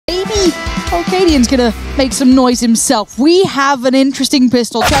Cadian's gonna make some noise himself. We have an interesting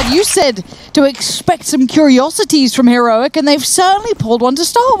pistol. Chad, you said to expect some curiosities from Heroic, and they've certainly pulled one to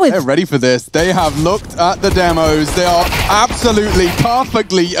start with. They're ready for this. They have looked at the demos. They are absolutely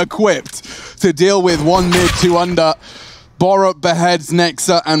perfectly equipped to deal with 1 mid, 2 under. Borup beheads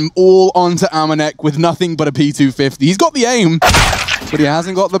Nexa and all onto Amanek with nothing but a P250. He's got the aim, but he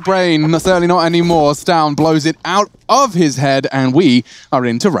hasn't got the brain. Certainly not anymore. Stown blows it out of his head, and we are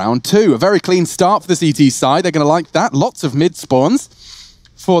into round 2. A very clean start for the CT side. They're going to like that. Lots of mid spawns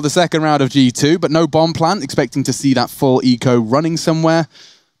for the second round of G2, but no bomb plant. Expecting to see that full eco running somewhere.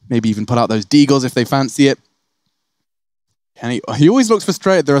 Maybe even put out those deagles if they fancy it. And he always looks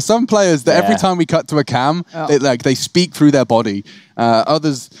frustrated. There are some players that every time we cut to a cam, they speak through their body.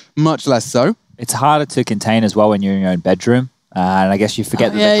 Others, much less so. It's harder to contain as well when you're in your own bedroom. And I guess you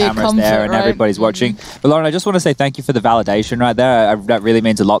forget that the camera's there and everybody's watching. But Lauren, I just want to say thank you for the validation right there. That really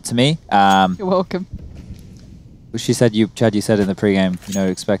means a lot to me. You're welcome. She said, Chad, you said in the pregame,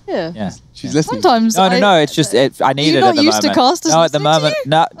 expect. Yeah. She's listening. Sometimes. No. It's just I need it at the moment. You're not used to casters. No, at the moment.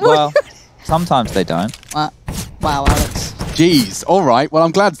 No. Well, sometimes they don't. Wow, Alex. Jeez. All right. Well,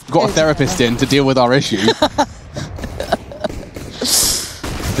 I'm glad we've got a therapist in to deal with our issue.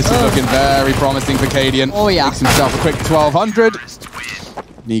 This is looking very promising for Cadian. Oh, yeah. Makes himself a quick 1200.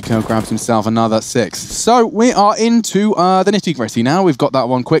 Nico grabs himself another 6. So we are into the nitty-gritty now. We've got that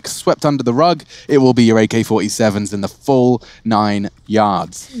one quick swept under the rug. It will be your AK-47s in the full 9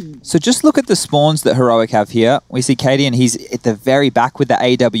 yards. So just look at the spawns that Heroic have here. We see Cadian, he's at the very back with the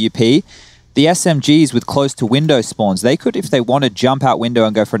AWP. The SMGs with close to window spawns, they could, if they want to, jump out window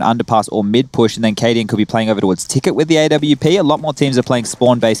and go for an underpass or mid-push, and then Cadian could be playing over towards Ticket with the AWP. A lot more teams are playing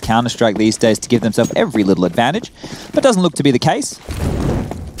spawn-based Counter-Strike these days to give themselves every little advantage, but doesn't look to be the case.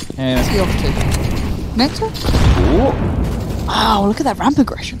 Next one? Oh, look at that ramp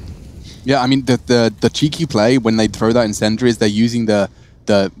aggression. Yeah, I mean, the cheeky play when they throw that incendiary is they're using the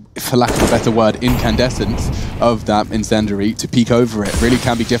for lack of a better word, incandescence of that incendiary to peek over it. Really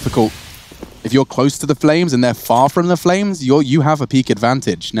can be difficult. If you're close to the flames and they're far from the flames, you have a peak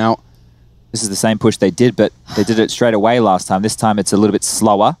advantage. Now, this is the same push they did, but they did it straight away last time. This time it's a little bit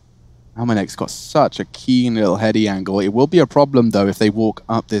slower. Amanek's got such a keen little heady angle. It will be a problem, though, if they walk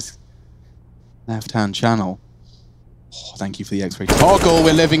up this left-hand channel. Oh, thank you for the X-ray toggle.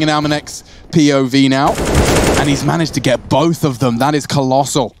 We're living in Amanek's POV now. And he's managed to get both of them. That is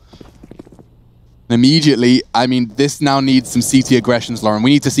colossal. Immediately, I mean, this now needs some CT aggressions, Lauren. We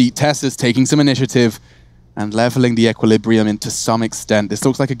need to see Tessas taking some initiative and leveling the equilibrium into some extent. This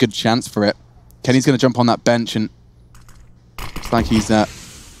looks like a good chance for it. Kenny's going to jump on that bench, and looks like he's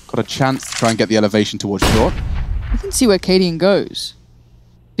got a chance to try and get the elevation towards short. I can see where Cadian goes.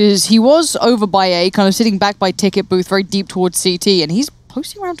 Because he was over by A, kind of sitting back by Ticket booth, very deep towards CT, and he's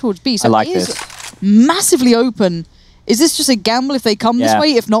posting around towards B. So I like this. Massively open. Is this just a gamble if they come this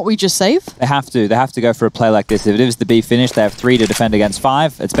way? If not, we just save? They have to. They have to go for a play like this. If it is the B finish, they have 3 to defend against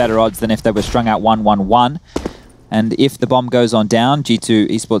 5. It's better odds than if they were strung out 1-1-1. And if the bomb goes on down, G2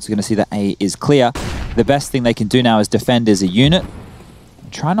 Esports are going to see that A is clear. The best thing they can do now is defend as a unit.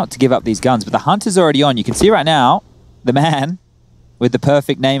 Try not to give up these guns. But the hunt is already on. You can see right now, the man with the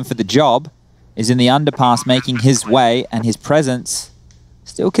perfect name for the job is in the underpass making his way, and his presence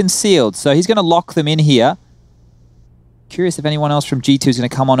still concealed. So he's going to lock them in here. Curious if anyone else from G2 is going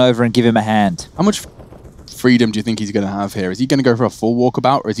to come on over and give him a hand. How much freedom do you think he's going to have here? Is he going to go for a full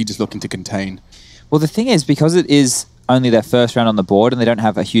walkabout, or is he just looking to contain? Well, the thing is, because it is only their first round on the board and they don't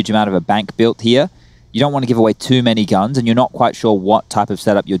have a huge amount of a bank built here, you don't want to give away too many guns, and you're not quite sure what type of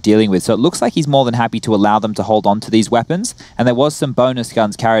setup you're dealing with. So it looks like he's more than happy to allow them to hold on to these weapons. And there was some bonus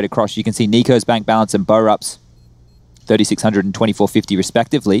guns carried across. You can see Nico's bank balance and Borup's 3,600 and 2,450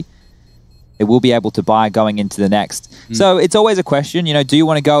 respectively. It will be able to buy going into the next. So it's always a question, do you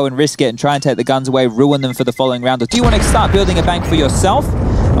want to go and risk it and try and take the guns away, ruin them for the following round, or do you want to start building a bank for yourself?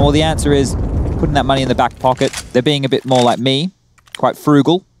 And well, the answer is putting that money in the back pocket. They're being a bit more like me, quite I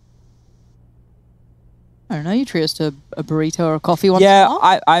don't know, you treat us to a burrito or a coffee once in a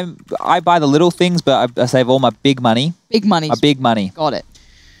while? Yeah, I buy the little things, but I save all my big money. Big money. My big money. Got it.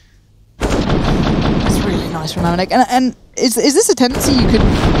 That's really nice from Amanek. And is this a tendency you could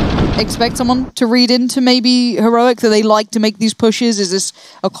expect someone to read into maybe Heroic, that they like to make these pushes? Is this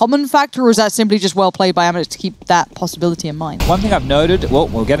a common factor, or is that simply just well played by Amanek to keep that possibility in mind? One thing I've noted, well,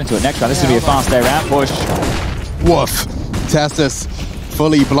 we'll get into it next round. This is going to be a fast day round push. Woof. Testis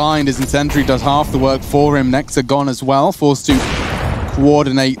fully blind. His incendiary does half the work for him. Nexa gone as well, forced to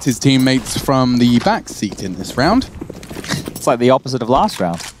coordinate his teammates from the back seat in this round. It's like the opposite of last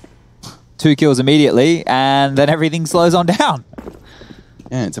round. 2 kills immediately, and then everything slows on down.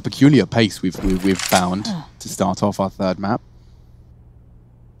 Yeah, it's a peculiar pace we've found to start off our third map.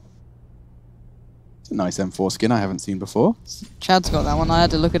 It's a nice M4 skin I haven't seen before. Chad's got that one. I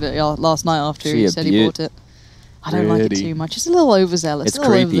had to look at it last night after he said he bought it. I don't like it too much. It's a little overzealous. It's a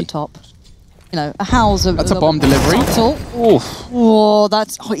little creepy. over the top. You know, a howl's a That's a bomb delivery. Oh,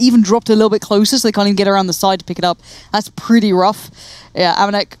 that's even dropped a little bit closer, so they can't even get around the side to pick it up. That's pretty rough. Yeah,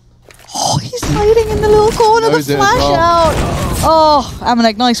 Amanek. Oh, he's hiding in the little corner. The flash out. Oh,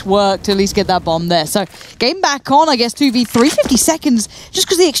 Amanek, nice work to at least get that bomb there. So, game back on, I guess, 2v3. 50 seconds. Just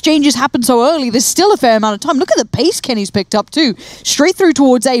because the exchanges happened so early, there's still a fair amount of time. Look at the pace Kenny's picked up, too. Straight through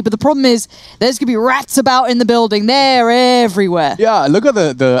towards A, but the problem is there's going to be rats about in the building. They're everywhere. Yeah, look at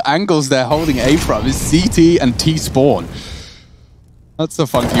the angles they're holding A from. It's CT and T spawn. That's a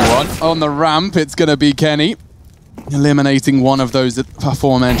funky one. On the ramp, it's going to be Kenny. Eliminating one of those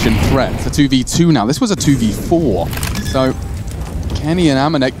aforementioned threats. A 2v2 now. This was a 2v4. So, Kenny and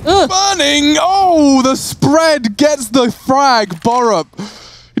Amanek burning! Oh, the spread gets the frag. Borup.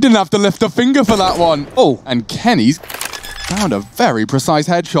 He didn't have to lift a finger for that one. Oh, and Kenny's found a very precise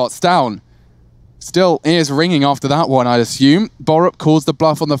headshot down. Still ears ringing after that one, I'd assume. Borup calls the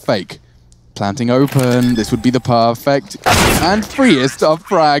bluff on the fake. Planting open, this would be the perfect and freest of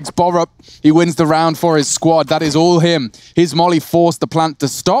frags. Borup, he wins the round for his squad. That is all him. His molly forced the plant to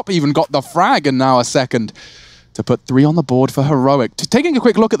stop, even got the frag, and now a second to put 3 on the board for Heroic. Taking a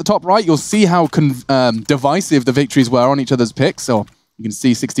quick look at the top right, you'll see how divisive the victories were on each other's picks. So you can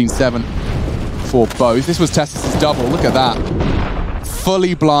see 16-7 for both. This was Tessus' double, look at that.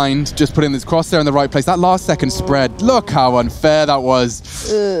 Fully blind, just putting this crosshair in the right place. That last second spread, look how unfair that was.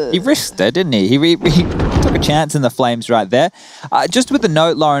 He risked it, didn't he? He took a chance in the flames right there. Just with the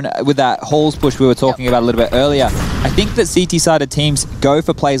note, Lauren, with that Halls push we were talking about a little bit earlier, I think that CT-sided teams go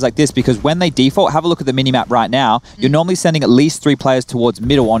for plays like this because when they default, have a look at the minimap right now, you're normally sending at least 3 players towards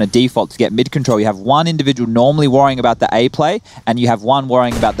middle on a default to get mid control. You have one individual normally worrying about the A play, and you have one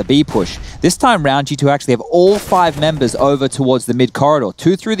worrying about the B push. This time round, G2 actually have all 5 members over towards the mid corridor.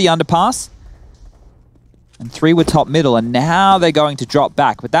 2 through the underpass, and 3 were top middle, and now they're going to drop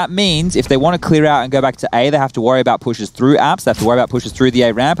back. But that means if they want to clear out and go back to A, they have to worry about pushes through apps, they have to worry about pushes through the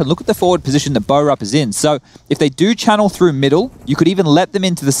A ramp, and look at the forward position that Borup is in. So if they do channel through middle, you could even let them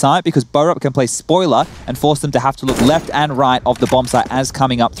into the site because Borup can play spoiler and force them to have to look left and right of the bomb site as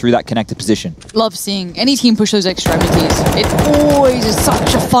coming up through that connected position. Love seeing any team push those extremities. It always is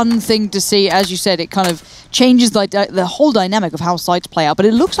such a fun thing to see. As you said, it kind of changes the whole dynamic of how sites play out, but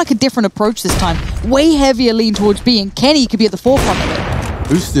it looks like a different approach this time. Way heavier lean towards B, and Kenny could be at the forefront of it.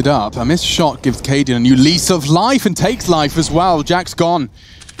 Boosted up, a missed shot gives Cadian a new lease of life and takes life as well. Jack's gone.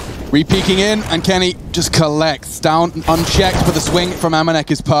 Re-peeking in, and Kenny just collects down unchecked, but the swing from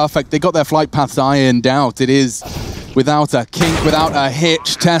Amanek is perfect. They got their flight paths ironed out. It is without a kink, without a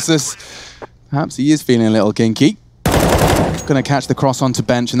hitch. Tessus, perhaps he is feeling a little kinky. Going to catch the cross onto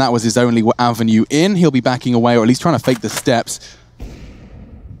bench, and that was his only avenue in. He'll be backing away, or at least trying to fake the steps.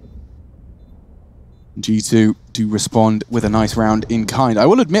 G2 do respond with a nice round in kind. I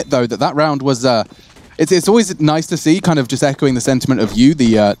will admit, though, that round was... It's always nice to see, kind of just echoing the sentiment of you,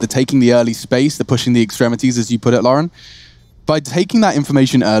 the taking the early space, the pushing the extremities, as you put it, Lauren. By taking that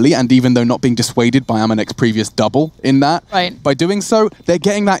information early, and even though not being dissuaded by Amanek's previous double in that, right, by doing so, they're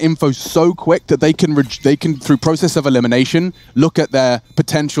getting that info so quick that they can, through process of elimination, look at their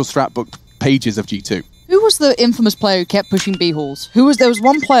potential strat book pages of G2. Who was the infamous player who kept pushing B halls? There was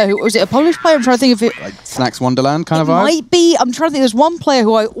one player who, was it a Polish player? I'm trying to think of it. Like Snacks Wonderland kind of vibe? Might be. I'm trying to think. There's one player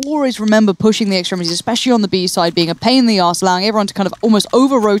who I always remember pushing the extremities, especially on the B side, being a pain in the arse, allowing everyone to kind of almost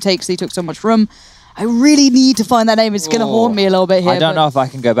over-rotate because he took so much room. I really need to find that name. It's going to haunt me a little bit here. I don't know if I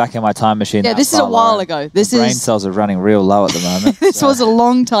can go back in my time machine. Yeah, this is a while ago. Brain cells are running real low at the moment. This was a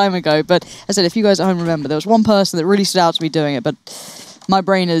long time ago. But as I said, if you guys at home remember, there was one person that really stood out to me doing it, but my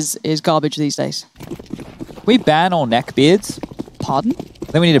brain is garbage these days. We ban all neckbeards? Pardon?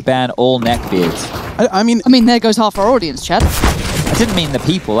 Then we need to ban all neckbeards. I mean, there goes half our audience, Chad. I didn't mean the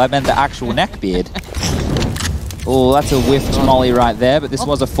people, I meant the actual neckbeard. Oh, that's a whiffed molly right there, but this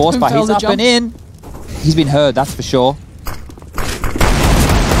was a force buy. He's up and in. He's been heard, that's for sure.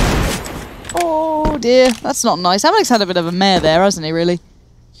 Oh dear, that's not nice. Amanek's had a bit of a mare there, hasn't he, really?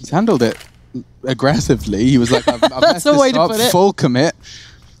 He's handled it aggressively. He was like, I've messed the way this up, to put it. Full commit.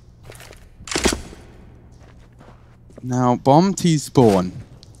 Now, bomb T-spawn.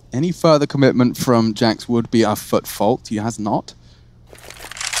 Any further commitment from Jax would be a foot fault. He has not.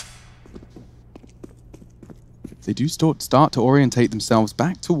 They do start to orientate themselves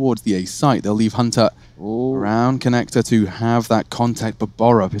back towards the A site. They'll leave Hunter around connector to have that contact, but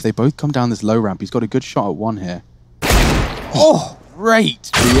Borup, if they both come down this low ramp, he's got a good shot at one here. Oh, Great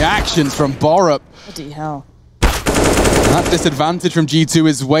reactions from Borup. Bloody hell. That disadvantage from G2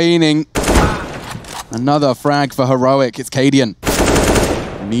 is waning. Another frag for Heroic. It's Cadian.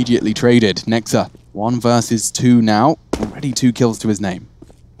 Immediately traded. Nexa, 1 versus 2 now. Already 2 kills to his name.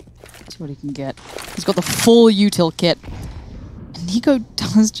 See what he can get. He's got the full util kit. And Nico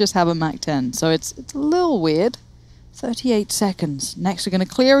does just have a Mac 10, so it's a little weird. 38 seconds. Nexa going to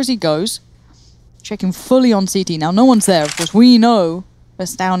clear as he goes. Checking fully on CT. Now, no one's there. Of course, we know where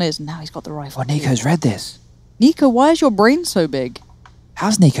Stown is. And now he's got the rifle. Oh, Nico's read this. Nico, why is your brain so big?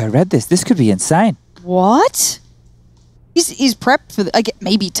 How's Nico read this? This could be insane. What? He's prepped for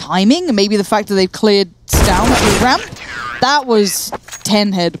maybe timing, maybe the fact that they've cleared Stown to the ramp. That was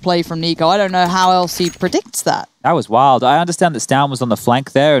 10-head play from Nico. I don't know how else he predicts that. That was wild. I understand that Stown was on the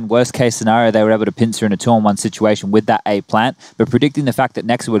flank there, and worst case scenario, they were able to pincer in a 2-on-1 situation with that A plant, but predicting the fact that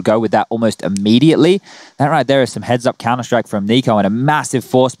Nexa would go with that almost immediately, that right there is some heads-up Counter-Strike from Nico and a massive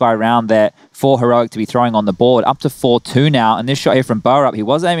force buy round there for Heroic to be throwing on the board. Up to 4-2 now, and this shot here from Borup, he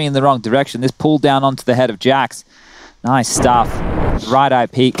was aiming in the wrong direction. This pulled down onto the head of Jax. Nice stuff. Right eye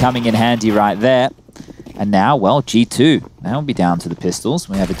peak coming in handy right there. And now, well, G2. Now we'll be down to the pistols.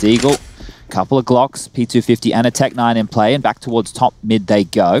 We have a Deagle, a couple of Glocks, P250 and a Tech 9 in play, and back towards top mid they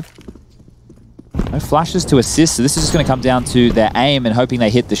go. No flashes to assist, so this is just going to come down to their aim and hoping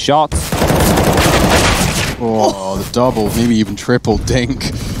they hit the shots. Oh, the double, maybe even triple dink.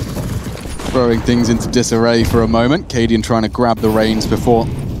 Throwing things into disarray for a moment. Cadian trying to grab the reins before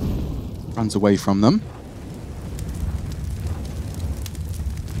runs away from them.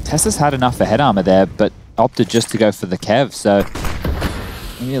 Tessa's had enough for head armor there, but opted just to go for the Kev, so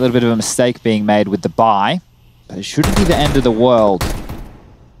maybe a little bit of a mistake being made with the buy, but it shouldn't be the end of the world.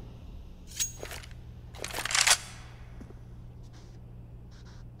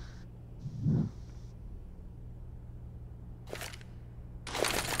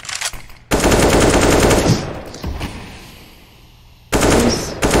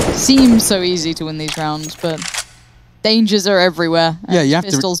 It seems so easy to win these rounds, but dangers are everywhere. Yeah, you have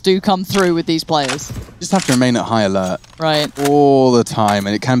pistols do come through with these players. Just have to remain at high alert. Right. All the time,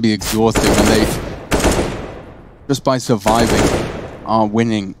 and it can be exhausting when they, just by surviving, are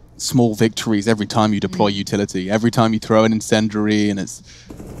winning small victories every time you deploy utility. Every time you throw an incendiary and it's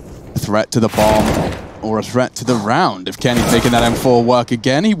a threat to the bomb or a threat to the round. If Kenny's making that M4 work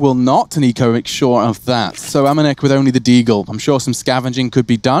again, he will not, and Nico makes sure of that. So Amanek with only the Deagle. I'm sure some scavenging could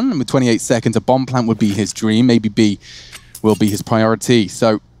be done, and with 28 seconds, a bomb plant would be his dream. Maybe B will be his priority.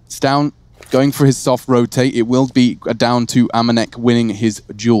 So Stown going for his soft rotate. It will be down to Amanek winning his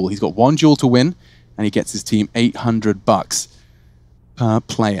duel. He's got 1 duel to win, and he gets his team $800 per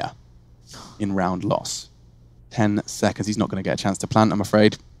player in round loss. 10 seconds. He's not going to get a chance to plant, I'm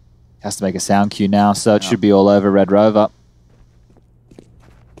afraid. Has to make a sound cue now, so it should be all over Red Rover.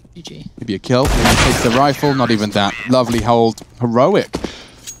 GG. Maybe a kill. Maybe he takes the rifle. Not even that. Lovely hold. Heroic.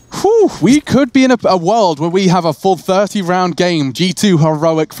 Whew, we could be in a world where we have a full 30-round game. G2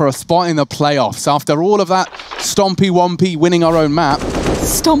 Heroic for a spot in the playoffs. After all of that stompy wompy winning our own map,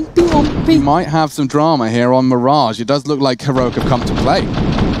 Stompy wompy. we might have some drama here on Mirage. It does look like Heroic have come to play.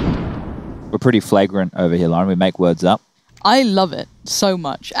 We're pretty flagrant over here, Lauren. We make words up. I love it so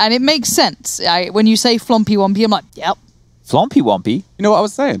much. And it makes sense. When you say flompy wompy, I'm like, yep. Flompy Wompy? You know what I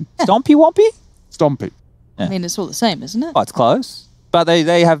was saying? Stompy Wompy? Stompy. Yeah. I mean, it's all the same, isn't it? Oh, it's close. But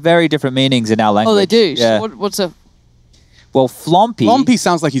they have very different meanings in our language. Oh, they do? Yeah. So what's a... Well, Flompy... Flompy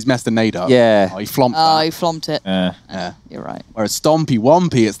sounds like he's messed a nade up. Yeah. Oh, he flomped Oh, that. he flomped it. Yeah. You're right. Whereas Stompy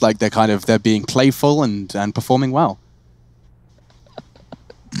Wompy, it's like they're being playful and performing well.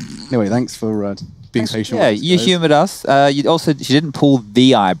 Anyway, thanks for being patient Yeah, with us, you guys. humoured us. She didn't pull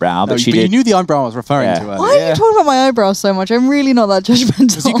the eyebrow, but No, she but you did. knew the eyebrow I was referring Yeah. to earlier. Why are you talking about my eyebrows so much? I'm really not that judgmental.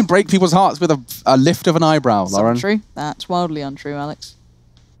 Because you can break people's hearts with a lift of an eyebrow, That's Lauren. untrue. That's wildly untrue, Alex.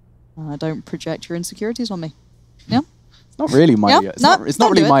 Don't project your insecurities on me. Yeah? It's not really my. Yeah, It's no, not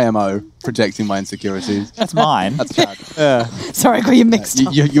don't really do my MO, projecting my insecurities. That's mine. That's Chad. Yeah. Sorry, I got you mixed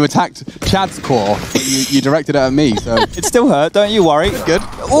up. You attacked Chad's core. You directed it at me, so It still hurt, don't you worry. good.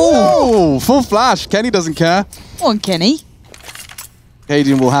 Oh, full flash. Kenny doesn't care. Come on, Kenny.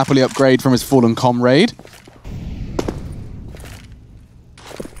 Cadian will happily upgrade from his fallen comrade.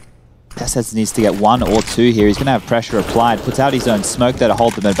 Tessez needs to get 1 or 2 here. He's going to have pressure applied. Puts out his own smoke there to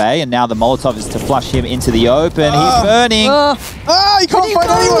hold them at bay, and now the Molotov is to flush him into the open. He's burning. He can't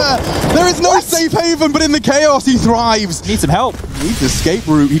find anywhere. There is no safe haven, but in the chaos he thrives. Needs some help. Needs escape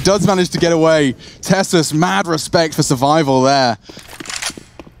route. He does manage to get away. Tessus, mad respect for survival there.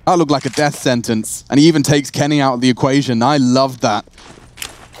 That looked like a death sentence. And he even takes Kenny out of the equation. I love that.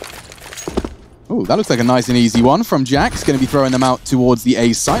 Oh, that looks like a nice and easy one from Jax. Going to be throwing them out towards the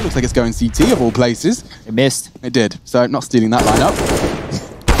A site. Looks like it's going CT of all places. It missed. It did. So not stealing that lineup.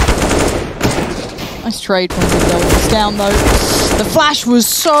 Nice trade from the down though. The flash was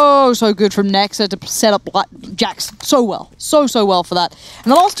so good from Nexa to set up Jax so well. So well for that.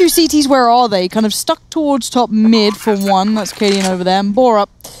 And the last two CTs, where are they? Kind of stuck towards top mid for one. That's Cadian over there. And Borup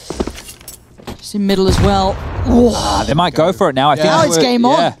just in middle as well. They might go for it now. I think Now it's game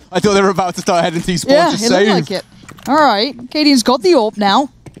on. Yeah. I thought they were about to start heading to spawn Yeah, to it save. looked like it. All right, Cadian's got the AWP now.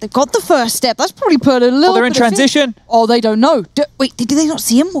 They've got the first step. That's probably put a little. They're in bit of transition. Oh, they don't know. Wait, did they not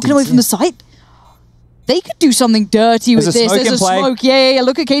see him walking away from the site? They could do something dirty with There's a this. smoke There's in a play. smoke. Yeah.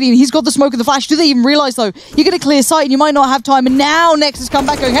 Look at Cadian. He's got the smoke and the flash. Do they even realize, though? You're going to clear sight and you might not have time. And now Nexus come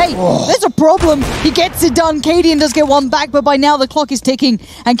back going, hey, there's a problem. He gets it done. Cadian does get one back, but by now the clock is ticking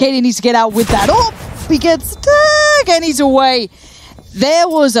and Cadian needs to get out with that. Oh, he gets tag and he's away. There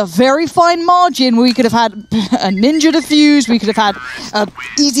was a very fine margin. We could have had a ninja defuse. We could have had an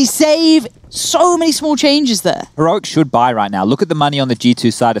easy save. So many small changes there. Heroic should buy right now. Look at the money on the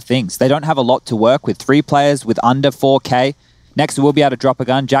G2 side of things. They don't have a lot to work with. 3 players with under 4K. Next, we'll be able to drop a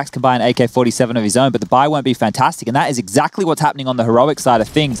gun. Jax can buy an AK-47 of his own, but the buy won't be fantastic. And that is exactly what's happening on the Heroic side of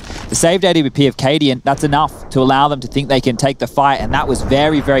things. The saved AWP of Cadian, that's enough to allow them to think they can take the fight. And that was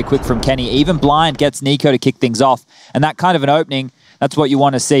very quick from Kenny. Even Blind gets Nico to kick things off. And that kind of an opening, that's what you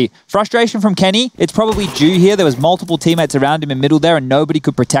want to see. Frustration from Kenny, it's probably due here. There was multiple teammates around him in middle there and nobody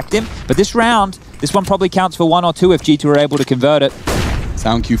could protect him. But this round, this one probably counts for 1 or 2 if G2 are able to convert it.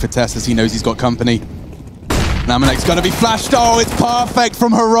 Sound cue for Tess as he knows he's got company. Namanek's going to be flashed. Oh, it's perfect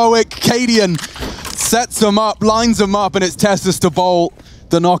from Heroic. Cadian sets him up, lines him up, and it's Tessus to bolt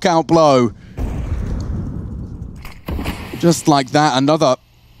the knockout blow. Just like that, another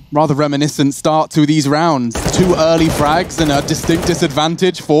rather reminiscent start to these rounds. 2 early frags and a distinct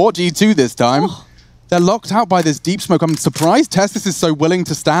disadvantage for G2 this time. Oh. They're locked out by this deep smoke. I'm surprised Tessus is so willing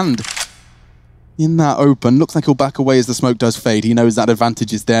to stand in that open. Looks like he'll back away as the smoke does fade. He knows that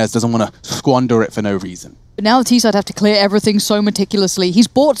advantage is theirs, doesn't want to squander it for no reason. But now the T-side have to clear everything so meticulously. He's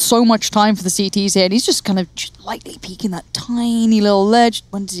bought so much time for the CTs here, and he's just kind of lightly peeking that tiny little ledge.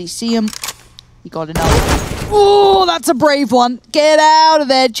 When does he see him? He got enough. Oh, that's a brave one. Get out of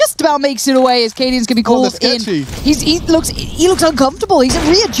there. Just about makes it away as Cadian's going to be called in. He looks uncomfortable. He's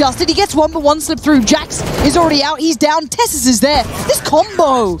readjusted. He gets one, but one slip through. Jax is already out. He's down. Tessus is there. This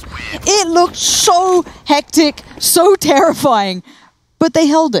combo, it looked so hectic, so terrifying, but they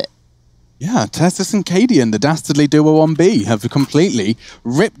held it. Yeah, Tessus and Cadian, the dastardly duo on B, have completely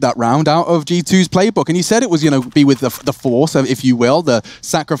ripped that round out of G2's playbook. And you said it was, be with the force, if you will, the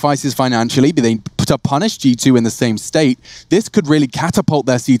sacrifices financially, but they to punish G2 in the same state. This could really catapult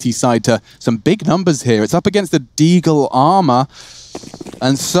their CT side to some big numbers here. It's up against the Deagle armor.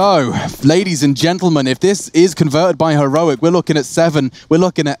 And so, ladies and gentlemen, if this is converted by Heroic, we're looking at 7, we're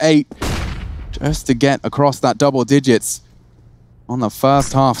looking at 8, just to get across that double digits. On the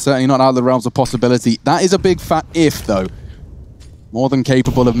first half, certainly not out of the realms of possibility. That is a big fat if, though. More than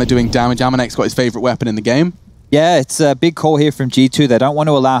capable of doing damage. Amanek's got his favorite weapon in the game. Yeah, it's a big call here from G2. They don't want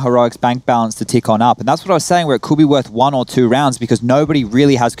to allow Heroic's bank balance to tick on up. And that's what I was saying, where it could be worth 1 or 2 rounds because nobody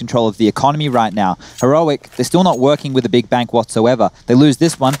really has control of the economy right now. Heroic, they're still not working with a big bank whatsoever. They lose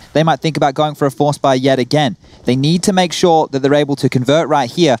this one, they might think about going for a force buy yet again. They need to make sure that they're able to convert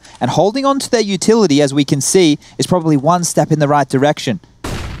right here. And holding on to their utility, as we can see, is probably one step in the right direction.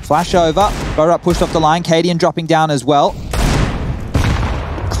 Flash over, Borup pushed off the line, Cadian dropping down as well.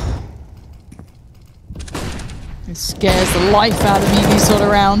 It scares the life out of me, these sort of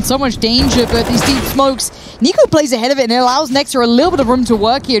rounds. So much danger, but these deep smokes. Nico plays ahead of it and it allows Nexa a little bit of room to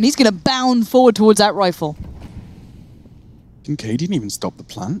work here, and he's going to bound forward towards that rifle. Can Cadian even stop the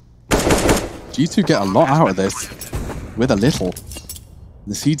plant? G2 get a lot out of this with a little.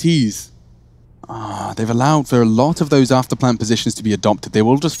 The CTs, they've allowed for a lot of those after plant positions to be adopted. They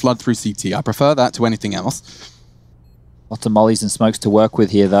will just flood through CT. I prefer that to anything else. Lots of mollies and smokes to work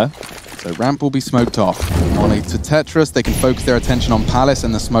with here, though. So ramp will be smoked off. Molly to Tetris. They can focus their attention on Palace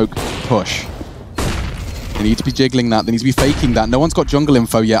and the smoke push. They need to be jiggling that. They need to be faking that. No one's got jungle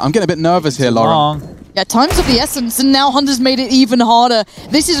info yet. I'm getting a bit nervous here, Lauren. Yeah, time's of the essence, and now Hunter's made it even harder.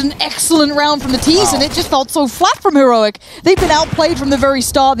 This is an excellent round from the T's, and it just felt so flat from Heroic. They've been outplayed from the very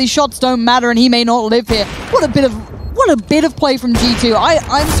start. These shots don't matter, and he may not live here. What a bit of play from G2.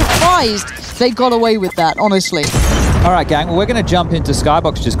 I'm surprised they got away with that, honestly. All right, gang, well, we're going to jump into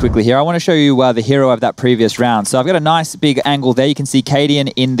Skybox just quickly here. I want to show you the hero of that previous round. So I've got a nice big angle there. You can see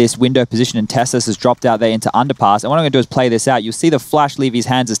Cadian in this window position, and Tessus has dropped out there into underpass. And what I'm going to do is play this out. You'll see the flash leave his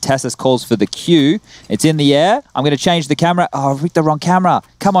hands as Tessus calls for the Q. It's in the air. I'm going to change the camera. Oh, I picked the wrong camera.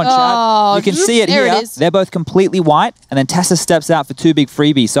 Come on, Chad. You can see it here. It is. They're both completely white, and then Tessus steps out for 2 big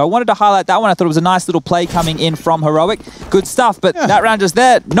freebies. So I wanted to highlight that one. I thought it was a nice little play coming in from Heroic. Good stuff, but that round just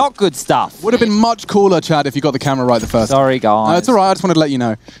there, not good stuff. Would have been much cooler, Chad, if you got the camera right the first time. Sorry, guys. No, it's all right. I just wanted to let you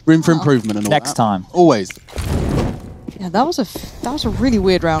know. Room for improvement and all Next that. time. Always. Yeah, that was a really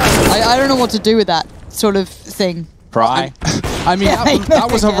weird round. I don't know what to do with that sort of thing. Cry. I mean, that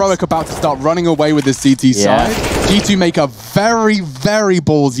was Heroic about to start running away with the CT side. G2 make a very, very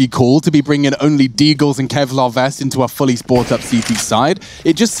ballsy call to be bringing only Deagles and Kevlar Vest into a fully sport-up CT side.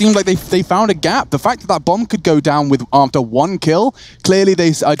 It just seemed like they found a gap. The fact that that bomb could go down with after 1 kill, clearly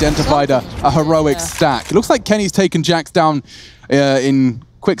they identified a Heroic stack. It looks like Kenny's taken Jax down in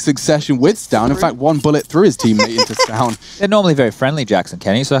quick succession with Stown. In fact, 1 bullet through his teammate into Stown. They're normally very friendly, Jax and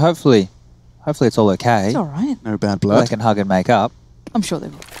Kenny, so hopefully it's all okay. It's all right. No bad blood. They can hug and make up. I'm sure they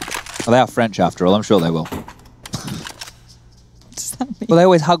will. Well, they are French after all. I'm sure they will. What does that mean? Well, they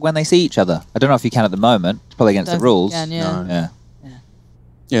always hug when they see each other. I don't know if you can at the moment. It's probably against the rules. Yeah. No. Yeah.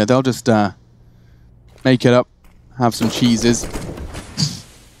 Yeah, they'll just make it up, have some cheeses.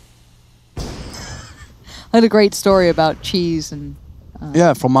 I had a great story about cheese and...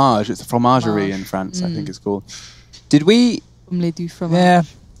 Yeah, fromage. It's a fromagerie in France, I think it's called. Did we... omelette du fromage. Yeah.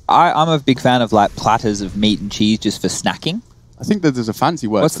 I'm a big fan of like platters of meat and cheese just for snacking. I think that there's a fancy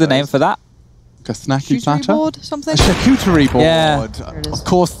word. What's the name for that? Like a snacky Charcuterie platter? board, something? A charcuterie board. Yeah. There it is. Of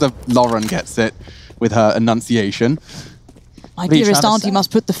course, the Lauren gets it with her enunciation. My What are you dearest trying to auntie say? must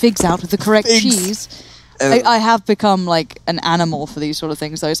put the figs out with the correct Figs. cheese. I have become like an animal for these sort of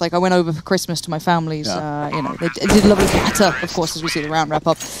things, though. It's like I went over for Christmas to my family's, you know, they did a lovely platter, of course, as we see the round wrap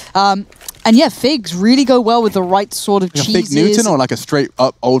up. And yeah, figs really go well with the right sort of Like a cheeses. fig Newton or like a straight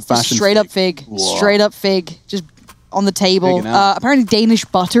up old fashioned Straight up fig. Whoa. Straight up fig. Just on the table. Bigging out. Apparently Danish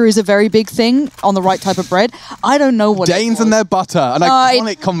butter is a very big thing on the right type of bread. I don't know what Danes it and was. their butter, an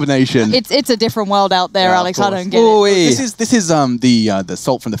iconic combination. It's a different world out there, Yeah, of Alex. I course. don't get it. Ooh-wee. This is the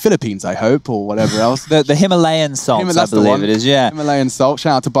salt from the Philippines, I hope, or whatever else. The Himalayan salts, I That's the believe one. it is, yeah. Himalayan salt.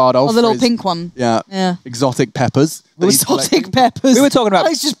 Shout out to Bardo. Oh, the for little his- pink one. Yeah. Exotic peppers. that he's Exotic collecting. peppers. We were talking about-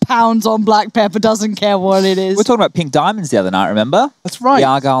 Alex just pounds on black pepper, doesn't care what it is. We were talking about pink diamonds the other night, remember? That's right. The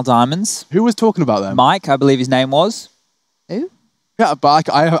Argyle diamonds. Who was talking about them? Mike, I believe his name was. Who? Yeah, but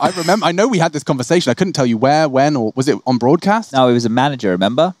I remember. I know we had this conversation. I couldn't tell you where, when, or was it on broadcast? No, he was a manager,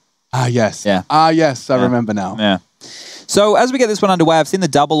 remember? Ah, yes. Yeah. Ah, yes. I Yeah. remember now. Yeah. So as we get this one underway, I've seen the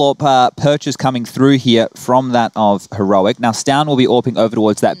double AWP purchase coming through here from that of Heroic. Now, Stown will be AWPing over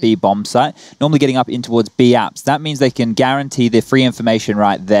towards that B bomb site, normally getting up in towards B apps. That means they can guarantee the free information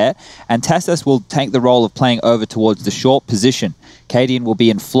right there. And Tessus will take the role of playing over towards the short position. Cadian will be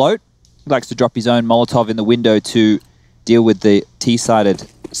in float. He likes to drop his own Molotov in the window to deal with the T-sided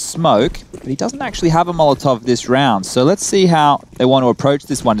smoke, but he doesn't actually have a Molotov this round. So let's see how they want to approach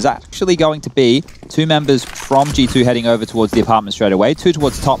this one. It's actually going to be 2 members from G2 heading over towards the apartment straight away, 2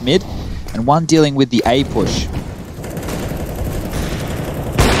 towards top mid, and 1 dealing with the A push.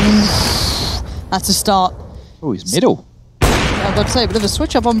 That's a start. Oh, he's middle. I've got to say, a bit of a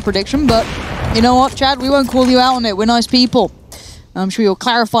switch up on prediction, but you know what, Chad? We won't call you out on it. We're nice people. I'm sure you'll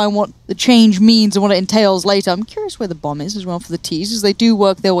clarify what the change means and what it entails later. I'm curious where the bomb is as well for the T's, as they do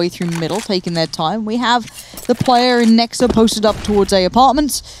work their way through middle, taking their time. We have the player in Nexa posted up towards A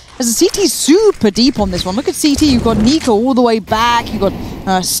apartments. As the CT's super deep on this one. Look at CT, you've got Nico all the way back. You've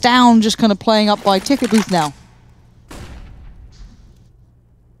got Stown just kind of playing up by ticket booth now.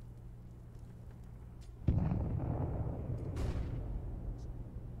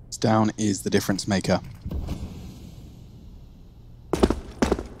 Stown is the difference maker.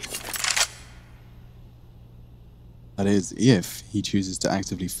 That is, if he chooses to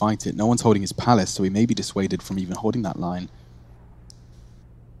actively fight it. No one's holding his palace, so he may be dissuaded from even holding that line.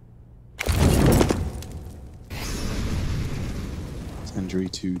 Injury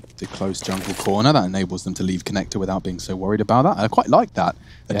to the close jungle corner. That enables them to leave connector without being so worried about that. I quite like that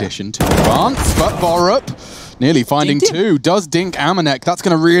addition to advance. But Borup nearly finding Dinked him. 2. Does dink Amanek. That's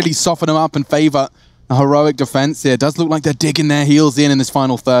going to really soften him up and favor a Heroic defense here. Does look like they're digging their heels in this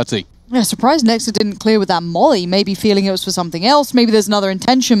final 30. Yeah, surprised Nexa didn't clear with that molly, maybe feeling it was for something else, maybe there's another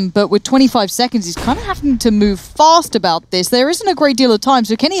intention, but with 25 seconds, he's kind of having to move fast about this. There isn't a great deal of time,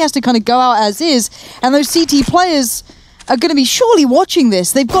 so Kenny has to kind of go out as is, and those CT players are going to be surely watching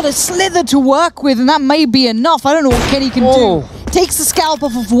this. They've got a slither to work with, and that may be enough. I don't know what Kenny can do. takes the scalp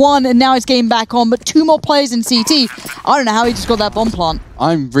off of one, and now it's game back on, but 2 more players in CT. I don't know how he just got that bomb plant.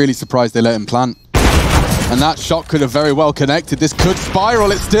 I'm really surprised they let him plant. And that shot could have very well connected. This could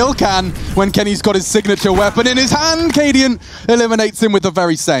spiral. It still can when Kenny's got his signature weapon in his hand. Cadian eliminates him with the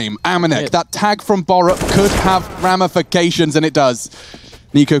very same. Amanek, that tag from Borup could have ramifications, and it does.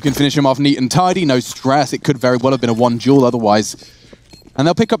 NiKo can finish him off neat and tidy. No stress. It could very well have been a 1 duel otherwise. And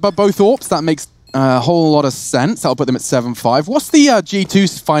they'll pick up both AWPs. That makes a whole lot of sense. That'll put them at 7-5. What's the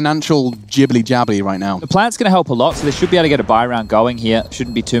G2's financial jibbly-jabbly right now? The plant's going to help a lot, so they should be able to get a buy round going here.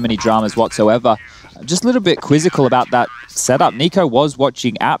 Shouldn't be too many dramas whatsoever. Just a little bit quizzical about that setup. NiKo was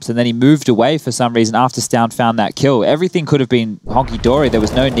watching apps, and then he moved away for some reason after Stound found that kill. Everything could have been honky-dory. There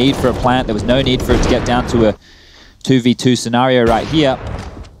was no need for a plant. There was no need for it to get down to a 2v2 scenario right here.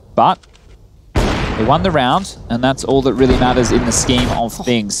 But they won the round, and that's all that really matters in the scheme of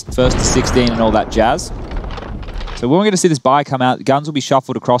things. First to 16 and all that jazz. So when we're going to see this buy come out, guns will be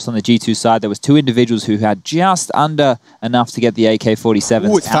shuffled across on the G2 side. There was 2 individuals who had just under enough to get the AK-47s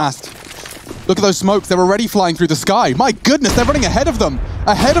Oh, it's fast. Look at those smokes. They're already flying through the sky. My goodness, they're running ahead of them.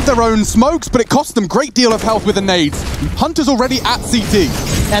 Ahead of their own smokes, but it costs them a great deal of health with the nades. Hunter's already at CT.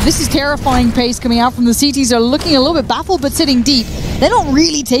 Now this is terrifying pace coming out from the CTs. They're looking a little bit baffled, but sitting deep. They're not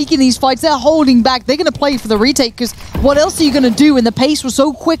really taking these fights. They're holding back. They're going to play for the retake, because what else are you going to do when the pace was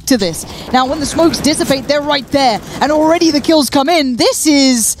so quick to this? Now when the smokes dissipate, they're right there. And already the kills come in. This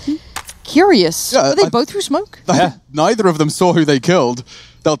is curious. Yeah, Are they both through smoke? Yeah. Neither of them saw who they killed.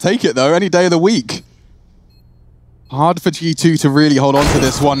 They'll take it, though, any day of the week. Hard for G2 to really hold on to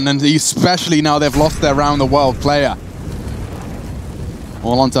this one, and especially now they've lost their round-the-world player.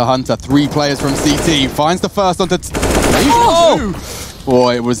 All onto Hunter. 3 players from CT. Finds the first onto...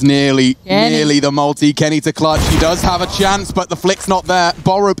 Boy, it was nearly the multi. Kenny to clutch. He does have a chance, but the flick's not there.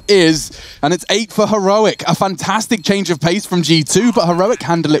 Borup is, and it's 8 for Heroic. A fantastic change of pace from G2, but Heroic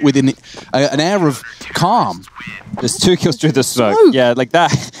handle it within an air of calm. There's 2 kills through the smoke. Yeah, like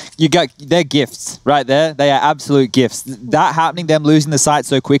that. You got their gifts right there. They are absolute gifts. That happening, them losing the site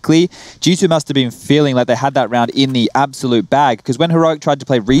so quickly, G2 must have been feeling like they had that round in the absolute bag. Because when Heroic tried to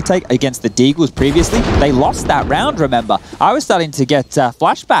play retake against the Deagles previously, they lost that round, remember. I was starting to get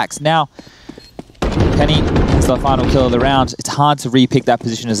flashbacks. Now, Kenny is the final kill of the round. It's hard to re-pick that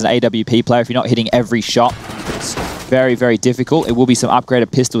position as an AWP player if you're not hitting every shot. It's very, very difficult. It will be some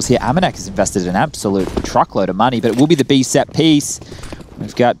upgraded pistols here. Amanek has invested an absolute truckload of money, but it will be the B set piece.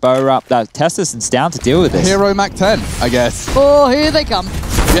 We've got Borup, Tessus and Stound to deal with this. Hero Mac 10, I guess. Oh, here they come.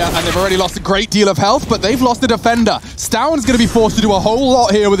 Yeah, and they've already lost a great deal of health, but they've lost a defender. Stound's going to be forced to do a whole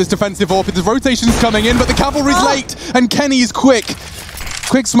lot here with his defensive AWP. His rotation's coming in, but the cavalry's late, and Kenny's quick.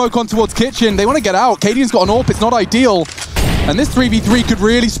 Quick smoke on towards Kitchen. They want to get out. Cadian's got an AWP. It's not ideal. And this 3v3 could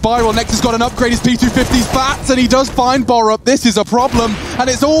really spiral. Nexa's got an upgrade. His P250's bats, and he does find Borup. This is a problem, and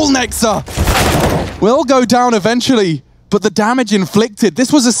it's all Nexa. Will go down eventually, but the damage inflicted.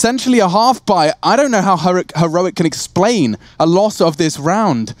 This was essentially a half buy. I don't know how Heroic can explain a loss of this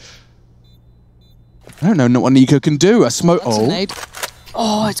round. I don't know what NiKo can do. A smoke.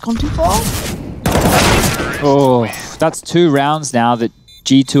 Oh, it's gone too far. Oh, that's 2 rounds now that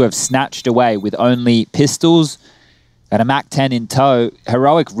G2 have snatched away with only pistols and a Mac 10 in tow.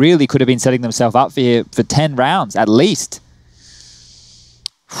 Heroic really could have been setting themselves up for 10 rounds at least.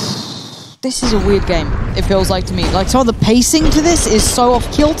 This is a weird game, it feels like to me. Like, some of the pacing to this is so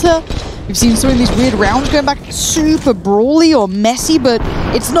off kilter. We've seen some of these weird rounds going back super brawly or messy, but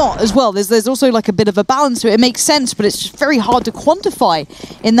it's not as well. There's also like a bit of a balance to it. It makes sense, but it's just very hard to quantify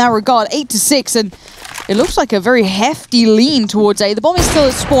in that regard. 8-6, and it looks like a very hefty lean towards A. The bomb is still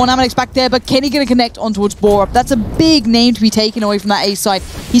at spawn. Amanek's back there, but Kenny going to connect on towards Borup. That's a big name to be taken away from that A side.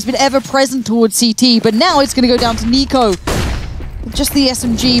 He's been ever present towards CT, but now it's going to go down to NiKo. Just the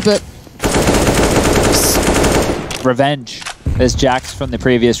SMG, but... Revenge. There's Jax from the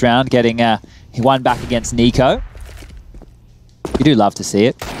previous round getting one back against NiKo. You do love to see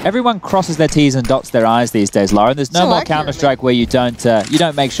it. Everyone crosses their T's and dots their I's these days, Lauren. There's no more Counter-Strike where you don't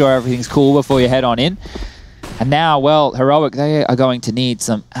make sure everything's cool before you head on in. And now, well, Heroic, they are going to need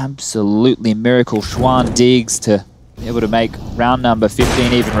some absolutely miracle Schwan digs to be able to make round number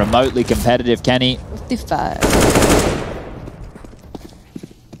 15 even remotely competitive. Kenny. 55.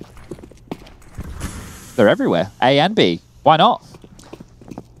 They're everywhere. A and B. Why not?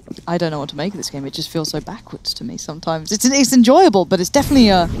 I don't know what to make of this game. It just feels so backwards to me sometimes. It's enjoyable, but it's definitely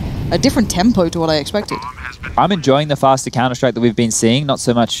a different tempo to what I expected. I'm enjoying the faster Counter-Strike that we've been seeing. Not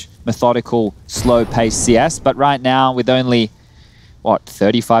so much methodical, slow-paced CS, but right now with only,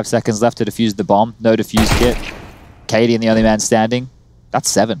 35 seconds left to defuse the bomb. No defuse kit. Cadian the only man standing. That's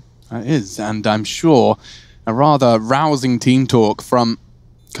 7. That is, and I'm sure A rather rousing team talk from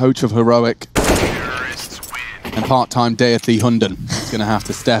coach of Heroic and part-time deity Hunden. He's going to have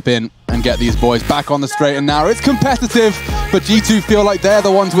to step in and get these boys back on the straight and narrow. It's competitive, but G2 feel like they're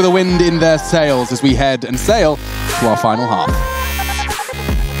the ones with the wind in their sails as we head and sail to our final half.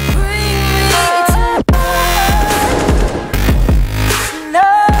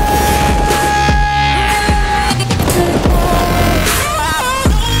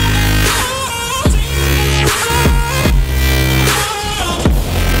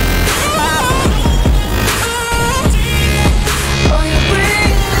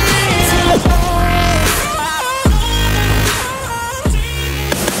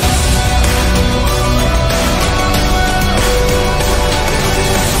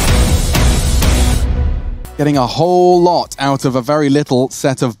 Getting a whole lot out of a very little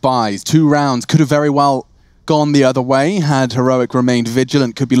set of buys. 2 rounds could have very well gone the other way had Heroic remained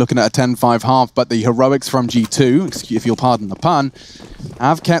vigilant. Could be looking at a 10-5 half, but the Heroics from G2, if you'll pardon the pun,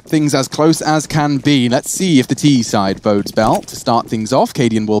 have kept things as close as can be. Let's see if the T side bodes well to start things off.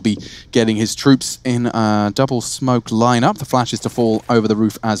 Cadian will be getting his troops in a double smoke lineup. The flash is to fall over the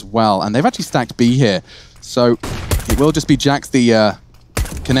roof as well. And they've actually stacked B here. So it will just be Jax the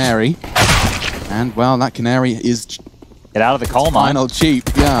Canary. And, well, that Canary is... Get out of the coal mine. Final cheap,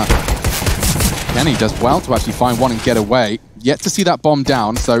 yeah. Kenny does well to actually find one and get away. Yet to see that bomb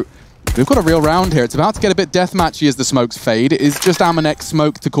down, so we've got a real round here. It's about to get a bit deathmatchy as the smokes fade. It is just Amonek's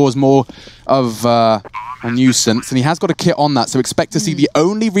smoke to cause more of a nuisance, and he has got a kit on that, so expect to see the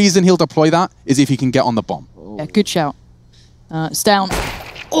only reason he'll deploy that is if he can get on the bomb. Yeah, good shout. It's down.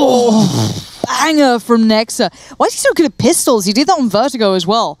 Oh, banger from Nexa. Why is he so good at pistols? He did that on Vertigo as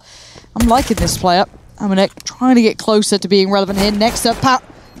well. I'm liking this player. Amonek trying to get closer to being relevant here. Nexa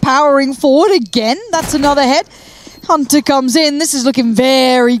powering forward again. That's another head. Hunter comes in. This is looking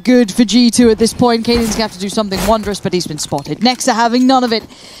very good for G2 at this point. Cadian's going to have to do something wondrous, but he's been spotted. Nexa having none of it.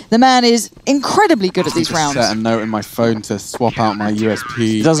 The man is incredibly good at these rounds. Set a note in my phone to swap out my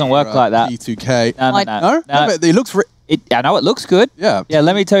USP. It doesn't work like that. P2K. No? But it looks... I know it looks good. Yeah. Yeah,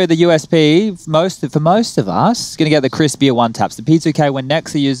 let me tell you the USP, for most of us, going to get the crispier one-taps. The P2K, when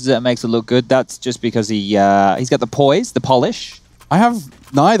Nexa uses it, it makes it look good. That's just because he's got the poise, the polish. I have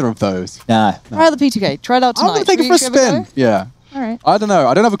neither of those. No. Try the P2K. Try it out tonight. I'm going to take it for a spin. Yeah. All right. I don't know.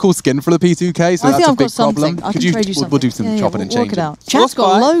 I don't have a cool skin for the P2K, so that's a big problem. I can trade you something. We'll do some chopping and changing. Work it out. Chat's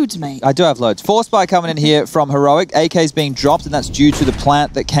got loads, mate. I do have loads. 4-spy coming in here from Heroic. AK's being dropped, and that's due to the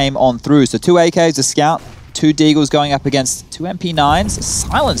plant that came on through. So 2 AKs, a scout, 2 Deagles going up against 2 MP9s,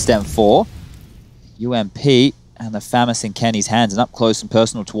 silenced M4, UMP, and the Famis in Kenny's hands, and up close and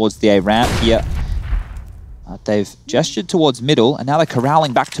personal towards the A ramp here. They've gestured towards middle, and now they're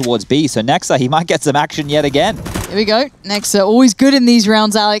corralling back towards B. So Nexa, he might get some action yet again. Here we go. Nexa, always good in these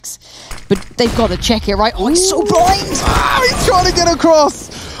rounds, Alex. But they've got to check it, right? Oh, he's so blind! Ah, he's trying to get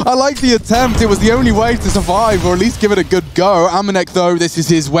across! I like the attempt. It was the only way to survive, or at least give it a good go. Amonek, though, this is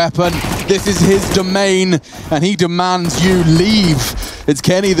his weapon. This is his domain, and he demands you leave. It's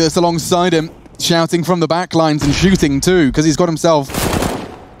Kenny that's alongside him, shouting from the back lines and shooting, too, because he's got himself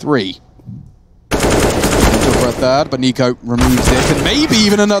 3. For a third, but Nico removes it, and maybe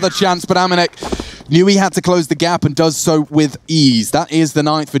even another chance, but Amonek knew he had to close the gap and does so with ease. That is the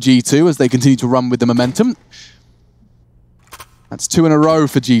 9th for G2 as they continue to run with the momentum. That's 2 in a row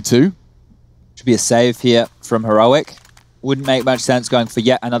for G2. Should be a save here from Heroic. Wouldn't make much sense going for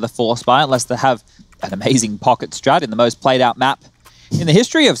yet another 4-spy unless they have an amazing pocket strat in the most played out map in the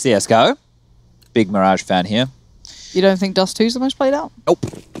history of CSGO. Big Mirage fan here. You don't think Dust 2 is the most played out? Nope.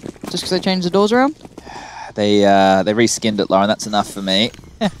 Just because they changed the doors around? They reskinned it, Lauren. That's enough for me.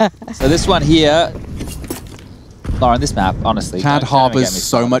 So this one here, Lauren, this map, honestly. Chad harbors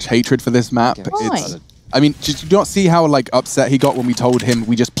so much hatred for this map. Why? I mean, did you not see how upset he got when we told him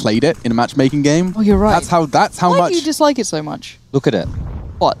we just played it in a matchmaking game? Oh, you're right. That's how Why much. do you dislike it so much? Look at it.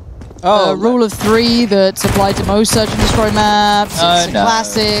 What? Oh, rule of 3 that's applied to most search and destroy maps. It's a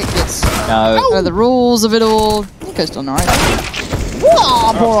classic. It's the rules of it all. Nico's done all right.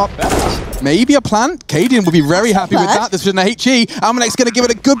 Maybe a plant? Cadian would be very happy with that. This is an HE. Amonek's going to give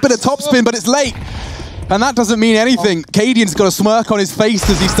it a good bit of topspin, but it's late. And that doesn't mean anything. Cadian's got a smirk on his face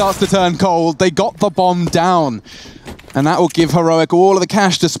as he starts to turn cold. They got the bomb down. And that will give Heroic all of the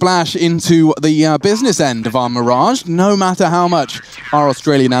cash to splash into the business end of our Mirage, no matter how much our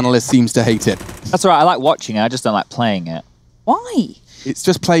Australian analyst seems to hate it. That's all right. I like watching it. I just don't like playing it. Why? It's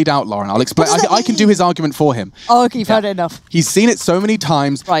just played out, Lauren. I'll explain. I can do his argument for him. Oh, okay, you've heard it enough. He's seen it so many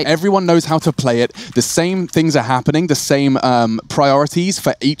times. Right. Everyone knows how to play it. The same things are happening. The same priorities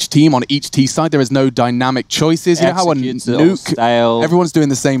for each team on each T side. There is no dynamic choices. You know how a nuke, everyone's doing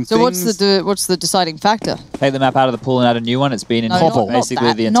the same so things. So what's the deciding factor? Take the map out of the pool and add a new one. It's been in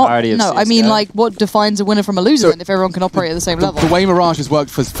basically the not, entirety of No, CSGO. I mean, like, what defines a winner from a loser then if everyone can operate at the same level? The way Mirage has worked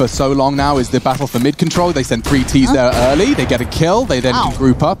for so long now is the battle for mid control. They send 3 Ts there early. They get a kill. They then can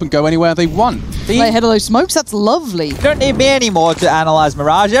group up and go anywhere they want. Play ahead of those smokes? That's lovely. You don't need me anymore to analyze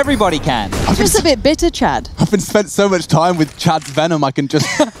Mirage. Everybody can. I'm just a bit bitter, Chad. I've been spent so much time with Chad's venom. I can just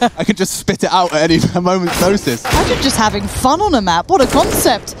spit it out at any moment's notice. Imagine just having fun on a map. What a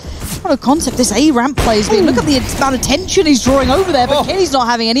concept. What a concept this A-ramp plays. I mean, look at the amount of tension he's drawing over there, but Kenny's not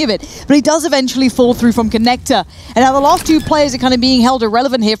having any of it. But he does eventually fall through from Connector. And now the last 2 players are kind of being held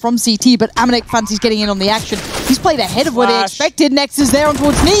irrelevant here from CT, but Amanek fancies getting in on the action. He's played ahead of what he expected. Nexa's there on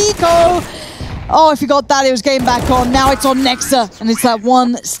towards Nico. Oh, if he got that, it was game back on. Now it's on Nexa, and it's that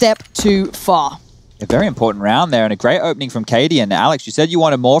one step too far. A very important round there and a great opening from Katie. And Alex, you said you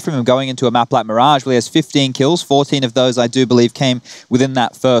wanted more from him going into a map like Mirage. Well, he has 15 kills. 14 of those, I do believe, came within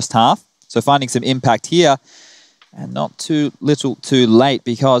that first half. So finding some impact here. And not too little too late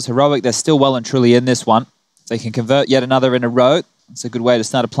because Heroic, they're still well and truly in this one. If they can convert yet another in a row, it's a good way to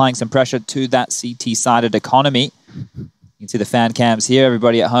start applying some pressure to that CT-sided economy. You can see the fan cams here.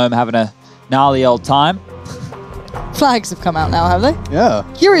 Everybody at home having a gnarly old time. Flags have come out now, have they? Yeah.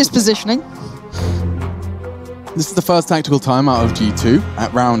 Curious positioning. This is the first tactical timeout of G2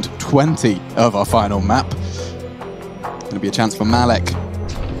 at round 20 of our final map. Going to be a chance for Malek,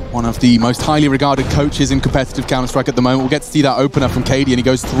 one of the most highly regarded coaches in competitive Counter-Strike at the moment. We'll get to see that opener from KD, and he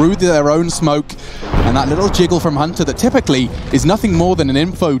goes through their own smoke. And that little jiggle from Hunter that typically is nothing more than an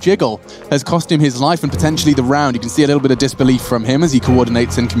info jiggle has cost him his life and potentially the round. You can see a little bit of disbelief from him as he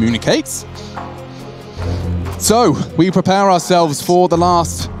coordinates and communicates. So, we prepare ourselves for the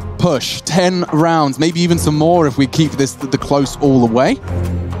last push. 10 rounds, maybe even some more if we keep this the close all the way.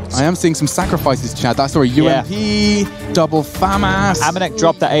 I am seeing some sacrifices, Chad. I saw a UMP, double FAMAS. Amanek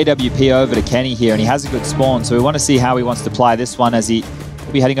dropped the AWP over to Kenny here, and he has a good spawn, so we want to see how he wants to play this one as he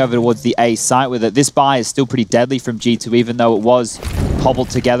will be heading over towards the A site with it. This buy is still pretty deadly from G2, even though it was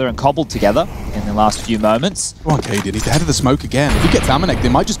hobbled together and cobbled together in the last few moments. Oh, Kaden, he's ahead of the smoke again. If he gets Amanek, they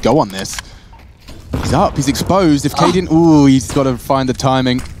might just go on this. He's up, he's exposed. If Kaden, ooh, he's got to find the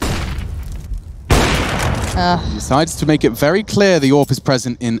timing. He decides to make it very clear the AWP is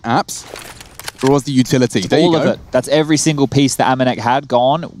present in apps. Draws the utility. There All you go. of it. That's every single piece that Amanek had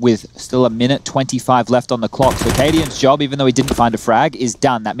gone with still 1:25 left on the clock. So Cadian's job, even though he didn't find a frag, is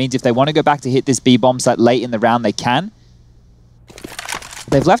done. That means if they want to go back to hit this B-bomb site late in the round, they can.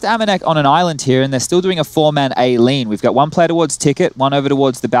 They've left Amanek on an island here, and they're still doing a 4-man A lean. We've got 1 player towards Ticket, 1 over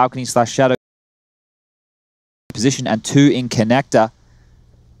towards the balcony/shadow position, and 2 in Connector.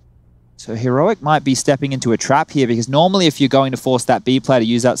 So Heroic might be stepping into a trap here, because normally if you're going to force that B player to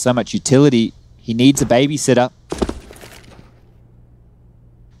use out so much utility, he needs a babysitter.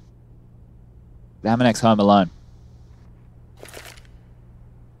 Amanek's home alone.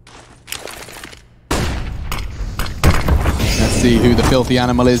 Let's see who the filthy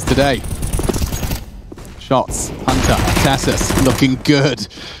animal is today. Shots, Hunter, Tassus, looking good.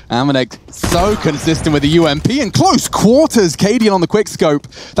 Amanek so consistent with the UMP in close quarters. Cadian on the quick scope.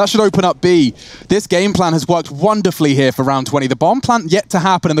 That should open up B. This game plan has worked wonderfully here for round 20. The bomb plant yet to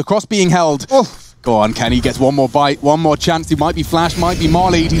happen and the cross being held. Oh. Go on, Kenny gets one more bite, one more chance. He might be flashed, might be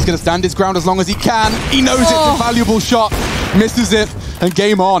mollied. He's going to stand his ground as long as he can. He knows it's a valuable shot, misses it, and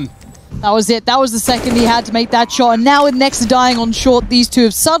game on. That was it. That was the second he had to make that shot. And now with Nexa dying on short, these two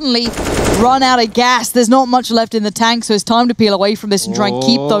have suddenly run out of gas. There's not much left in the tank, so it's time to peel away from this and try and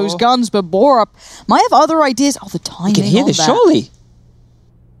keep those guns. But Borup might have other ideas. Oh, the timing. You can hear this, surely.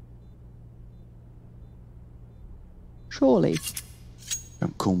 Surely.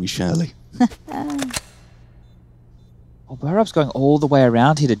 Don't call me Shirley. Well, Borup's going all the way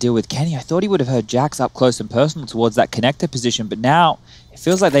around here to deal with Kenny. I thought he would have heard Jax up close and personal towards that connector position, but now it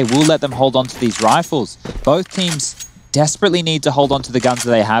feels like they will let them hold on to these rifles. Both teams desperately need to hold on to the guns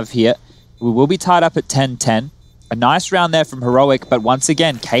that they have here. We will be tied up at 10-10. A nice round there from Heroic, but once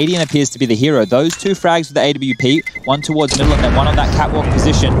again, Cadian appears to be the hero. Those 2 frags with the AWP, 1 towards middle and then 1 on that catwalk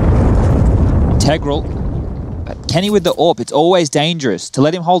position. Integral. But Kenny with the AWP, it's always dangerous. To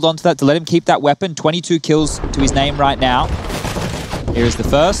let him hold on to that, to let him keep that weapon. 22 kills to his name right now. Here is the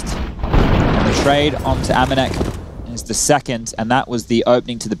first. And the trade onto Amanek is the second, and that was the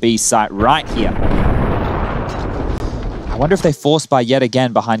opening to the B site right here. I wonder if they force buy yet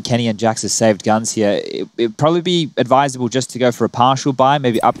again behind Kenny and Jax's saved guns here. It'd probably be advisable just to go for a partial buy,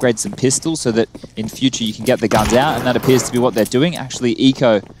 maybe upgrade some pistols so that in future you can get the guns out, and that appears to be what they're doing. Actually,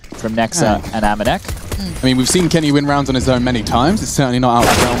 eco from Nexa and Amanek. I mean, we've seen Kenny win rounds on his own many times. It's certainly not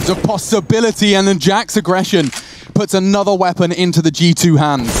out of realms of possibility, and then Jack's aggression puts another weapon into the G2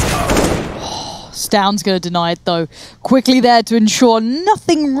 hands. Stound's going to deny it, though. Quickly there to ensure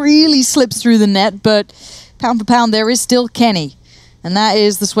nothing really slips through the net, but pound for pound, there is still Kenny. And that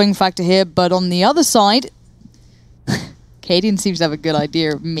is the swing factor here. But on the other side, Cadian seems to have a good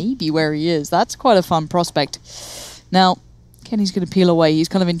idea of maybe where he is. That's quite a fun prospect. Now, Kenny's going to peel away. He's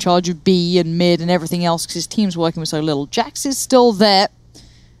kind of in charge of B and mid and everything else because his team's working with so little. Jax is still there.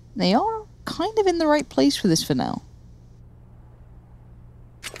 They are kind of in the right place for this for now.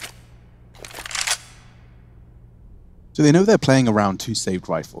 So they know they're playing around 2 saved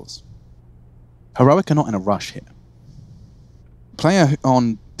rifles. Heroic are not in a rush here. Player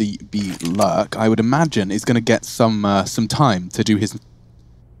on the B lurk, I would imagine, is going to get some time to do his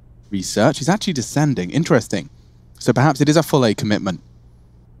research. He's actually descending. Interesting. So perhaps it is a full A commitment.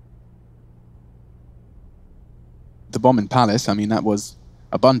 The bomb in Palace, I mean, that was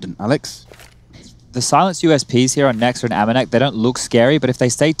abundant. Alex? The silenced USPs here on Nexa and Amanek, they don't look scary, but if they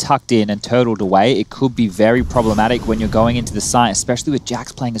stay tucked in and turtled away, it could be very problematic when you're going into the site, especially with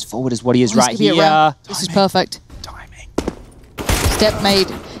Jax playing as forward as what he is right here. This is perfect. Timing. Step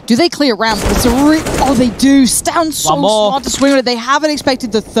made. Do they clear ramp? It's a oh, they do. Stound so smart to swing on it. They haven't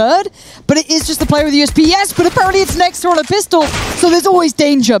expected the third, but it is just the player with the USP. Yes, but apparently it's Nexa on a pistol, so there's always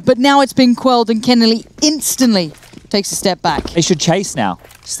danger. But now it's been quelled, and Kennedy instantly takes a step back. They should chase now.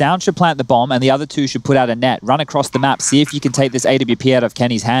 Stound should plant the bomb, and the other two should put out a net. Run across the map, see if you can take this AWP out of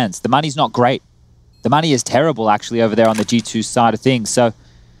Kenny's hands. The money's not great. The money is terrible, actually, over there on the G2 side of things. So,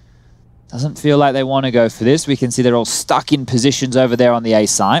 doesn't feel like they want to go for this. We can see they're all stuck in positions over there on the A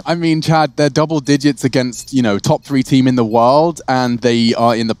side. I mean, Chad, they're double digits against, you know, top 3 team in the world, and they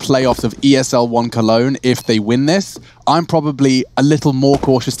are in the playoffs of ESL 1 Cologne if they win this. I'm probably a little more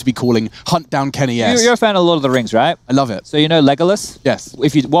cautious to be calling hunt down Kenny S. You're a fan of Lord of the Rings, right? I love it. So you know Legolas? Yes. What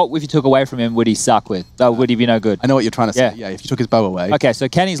if you took away from him, would he suck with? Would he be no good? I know what you're trying to say. Yeah, if you took his bow away. Okay, so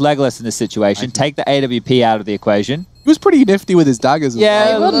Kenny's Legolas in this situation. Take the AWP out of the equation. He was pretty nifty with his daggers as well.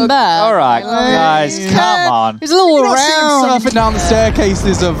 Yeah, it wasn't bad. All right, guys, come on. He's a little round. Surfing down the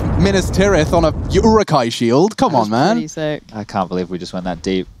staircases of Minas Tirith on a Urukai shield. Come on, man. Pretty sick. I can't believe we just went that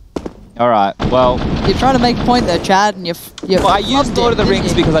deep. All right, well... You're trying to make a point there, Chad, and well, I used Lord of the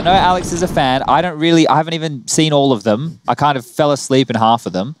Rings because I know Alex is a fan. I haven't even seen all of them. I kind of fell asleep in half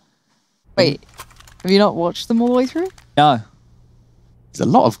of them. Wait, have you not watched them all the way through? No. There's a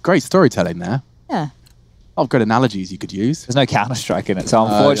lot of great storytelling there. Yeah. A lot of good analogies you could use. There's no Counter-Strike in it, so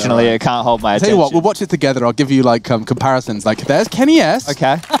unfortunately I can't hold my attention. Tell you what, we'll watch it together. I'll give you like comparisons. Like there's Kenny S.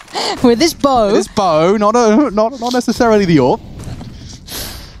 Okay. With this bow. With this bow, not necessarily the AWP.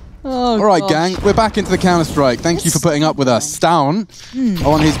 Oh, all right, gang, we're back into the Counter-Strike. Thank you for putting up with us. Stound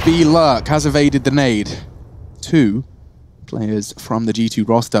on his B lurk has evaded the nade. 2 players from the G2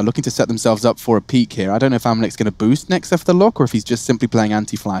 roster looking to set themselves up for a peak here. I don't know if Amnek's going to boost next after the look or if he's just simply playing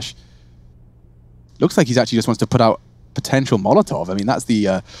anti-flash. Looks like he's actually just wants to put out potential Molotov. I mean, that's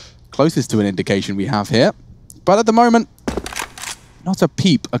the closest to an indication we have here. But at the moment, not a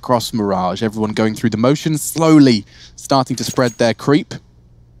peep across Mirage. Everyone going through the motions, slowly starting to spread their creep.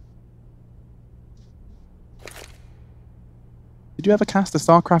 Did you ever cast a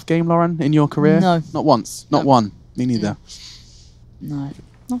StarCraft game, Lauren, in your career? No. Not once. Not one. Me neither. No,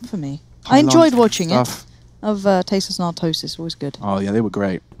 not for me. I enjoyed watching it. Of Tasteless Narcosis, always good. Oh, yeah, they were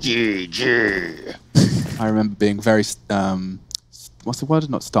great. GG. I remember being very, what's the word?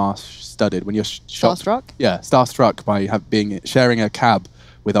 Not star-studded. When you're Starstruck? Yeah, starstruck by sharing a cab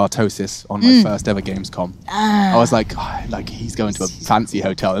with Artosis on my first ever Gamescom. I was like, oh, he's going to a fancy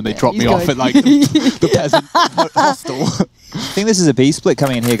hotel, and they dropped me off at like the peasant hostel. I think this is a B split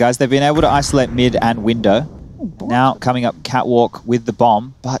coming in here, guys. They've been able to isolate mid and window. Now coming up catwalk with the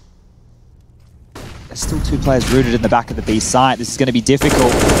bomb, but there's still 2 players rooted in the back of the B site. This is going to be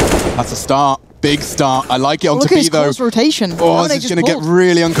difficult. That's a start. Big start. I like it onto B, though. Look at his rotation. Oh, this is going to get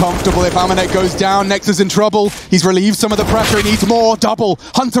really uncomfortable if Amanek goes down. Nexa's in trouble. He's relieved some of the pressure. He needs more. Double.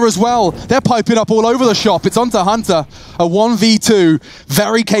 Hunter as well. They're piping up all over the shop. It's onto Hunter. A 1v2.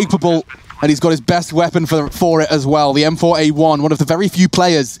 Very capable. And he's got his best weapon for it as well. The M4A1. One of the very few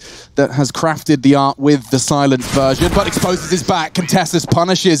players that has crafted the art with the silenced version, but exposes his back. Contestus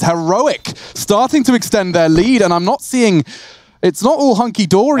punishes. Heroic starting to extend their lead. And I'm not seeing It's not all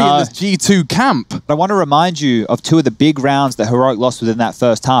hunky-dory in this G2 camp. But I want to remind you of two of the big rounds that Heroic lost within that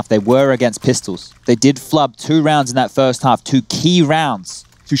first half. They were against Pistols. They did flub 2 rounds in that first half, 2 key rounds.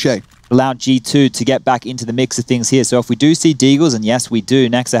 Touché. Allowed G2 to get back into the mix of things here. So if we do see Deagles, and yes, we do,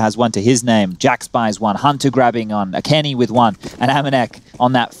 Nexa has one to his name. Jax buys one, Hunter grabbing on, a Kenny with one, and Amanek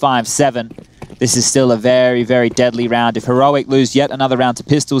on that 5-7. This is still a very, very deadly round. If Heroic lose yet another round to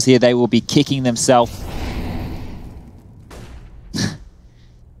Pistols here, they will be kicking themselves.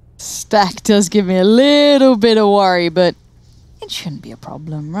 Stack does give me a little bit of worry, but it shouldn't be a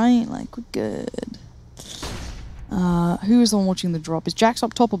problem, right? Like, we're good. Who is the one watching the drop? Is Jax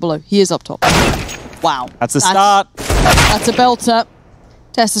up top or below? He is up top. Wow. That's a start. That's a belter.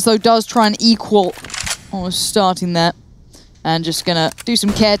 Testis, though, does try and equal almost starting that. And just going to do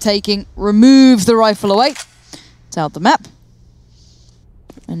some caretaking. Remove the rifle away. It's out the map.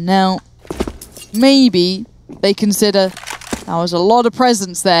 And now, maybe they consider there was a lot of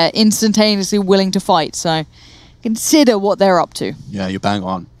presence there, instantaneously willing to fight. So, consider what they're up to. Yeah, you're bang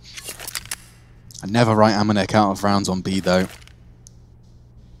on. I never write Amanek out of rounds on B, though.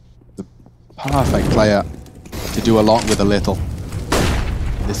 The perfect player to do a lot with a little.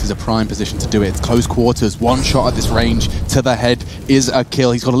 This is a prime position to do it. It's close quarters. One shot at this range to the head is a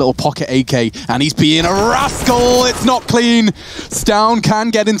kill. He's got a little pocket AK, and he's being a rascal. It's not clean. Stown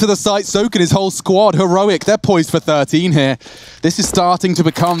can get into the site. So can his whole squad. Heroic, they're poised for 13 here. This is starting to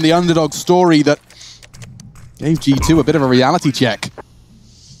become the underdog story that gave G2 a bit of a reality check.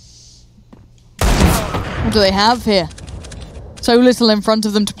 What do they have here? So little in front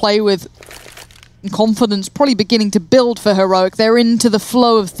of them to play with. Confidence probably beginning to build for Heroic. They're into the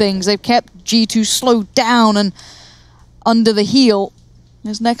flow of things. They've kept G2 slowed down and under the heel.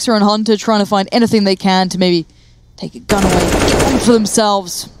 There's Nexa and Hunter trying to find anything they can to maybe take a gun away, get one for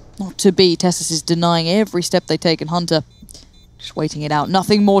themselves. Not to be. Testis is denying every step they take, and Hunter just waiting it out.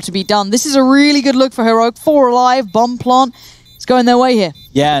 Nothing more to be done. This is a really good look for Heroic. 4 alive, bomb plant. It's going their way here.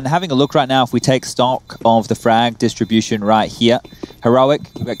 Yeah, and having a look right now, if we take stock of the frag distribution right here, Heroic,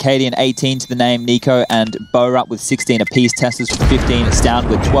 we've got Cadian 18 to the name, Nico and Bo up with 16 apiece, Testis with 15, Stound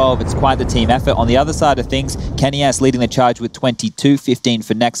with 12. It's quite the team effort. On the other side of things, Kenny S leading the charge with 22, 15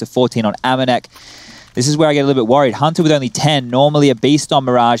 for Nexa, 14 on Amanek. This is where I get a little bit worried. Hunter with only 10, normally a beast on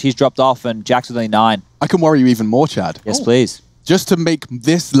Mirage. He's dropped off, and Jax with only 9. I can worry you even more, Chad. Yes, please. Just to make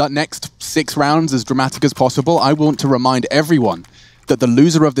this next 6 rounds as dramatic as possible, I want to remind everyone that the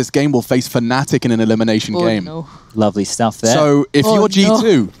loser of this game will face Fnatic in an elimination game. No. Lovely stuff there. So if you're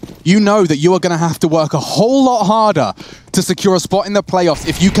G2, you know that you are going to have to work a whole lot harder to secure a spot in the playoffs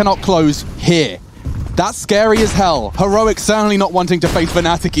if you cannot close here. That's scary as hell. Heroic certainly not wanting to face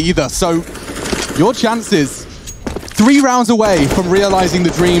Fnatic either. So your chances 3 rounds away from realizing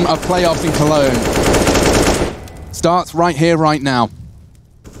the dream of playoffs in Cologne starts right here, right now.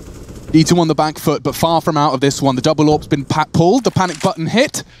 G2 on the back foot, but far from out of this one. The double AWP's been pulled, the panic button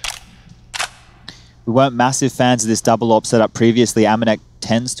hit. We weren't massive fans of this double AWP setup previously. Amanek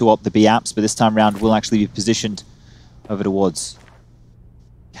tends to AWP the B apps, but this time round will actually be positioned over towards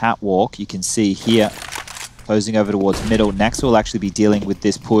Catwalk. You can see here, closing over towards middle. Nexa will actually be dealing with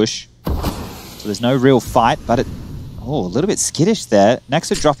this push. So there's no real fight, but a little bit skittish there.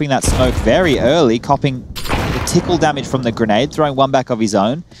 Nexa dropping that smoke very early, copping the tickle damage from the grenade, throwing one back of his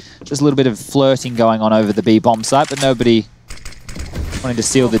own. Just a little bit of flirting going on over the B bomb site, but nobody wanting to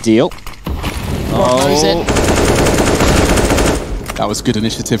seal the deal. That was good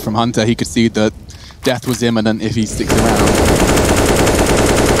initiative from Hunter. He could see that death was imminent if he sticks around.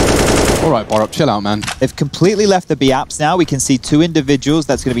 All right, Borup, chill out, man. They've completely left the B apps now. We can see 2 individuals.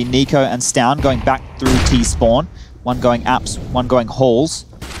 That's going to be Nico and Stown going back through T-spawn. One going apps, one going halls.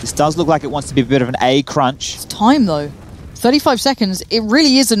 This does look like it wants to be a bit of an A crunch. It's time, though. 35 seconds. It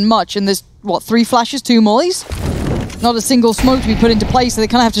really isn't much. And there's, what, 3 flashes, 2 mollies? Not a single smoke to be put into place, so they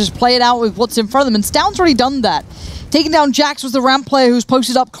kind of have to just play it out with what's in front of them. And Stown's already done that. Taking down Jax was the ramp player who's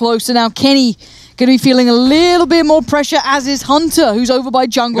posted up close, and now Kenny going to be feeling a little bit more pressure, as is Hunter, who's over by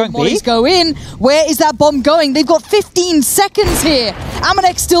jungle. Mollies go in. Where is that bomb going? They've got 15 seconds here.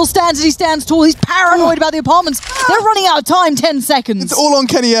 Amanek still stands as he stands tall. He's paranoid about the apartments. They're running out of time, 10 seconds. It's all on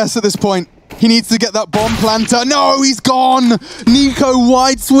Kenny S at this point. He needs to get that bomb planter. No, he's gone. Nico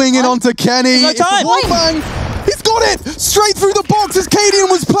wide swinging onto Kenny. No time. He's got it. Straight through the box as Cadian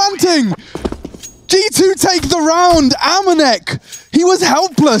was planting. G2 take the round. Amanek, he was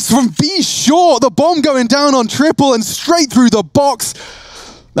helpless from B short. The bomb going down on triple and straight through the box.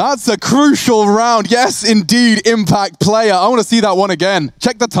 That's a crucial round. Yes, indeed, impact player. I want to see that one again.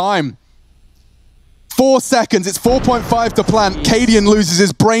 Check the time. 4 seconds. It's 4.5 to plant. Cadian loses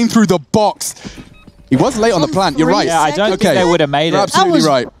his brain through the box. He was late on the plant, you're right. Yeah, I don't think they would have made it. You're absolutely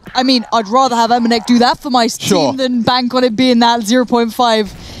right. I mean, I'd rather have Emanek do that for my team than bank on it being that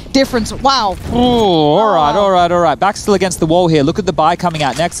 0.5 difference. Wow. Oh, all right. Back still against the wall here. Look at the buy coming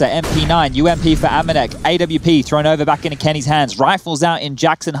out. Nexa, MP9, UMP for Emanek, AWP thrown over back into Kenny's hands. Rifles out in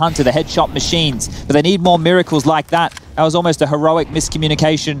Jackson Hunter, the headshot machines. But they need more miracles like that. That was almost a heroic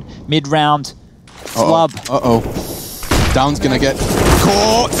miscommunication mid-round flub. Down's gonna get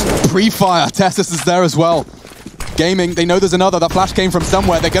caught. Pre-fire. Tessus is there as well. Gaming, they know there's another. That flash came from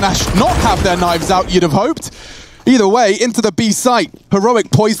somewhere. They're gonna not have their knives out, you'd have hoped. Either way, into the B site. Heroic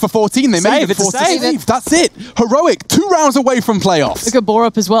poised for 14. They made it forced to save. That's it. Heroic, 2 rounds away from playoffs. Look at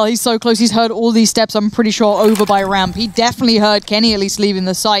Borup as well. He's so close. He's heard all these steps, I'm pretty sure, over by ramp. He definitely heard Kenny at least leaving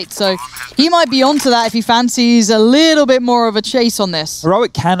the site. So he might be onto that if he fancies a little bit more of a chase on this.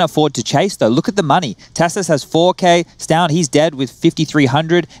 Heroic can afford to chase, though. Look at the money. Tassus has 4K. Stown, he's dead with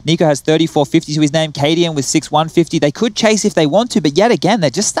 5,300. Nico has 3,450 to his name. Cadian with 6,150. They could chase if they want to, but yet again,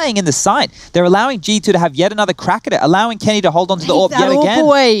 they're just staying in the site. They're allowing G2 to have yet another crack at it, allowing Kenny to hold on to the AWP yet again.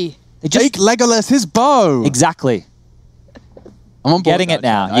 Away. Take Legolas his bow. Exactly. I'm on board. Getting it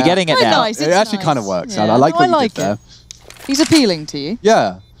now. You're getting it now. Nice. It actually kind of works. Yeah. I like what you did there. He's appealing to you.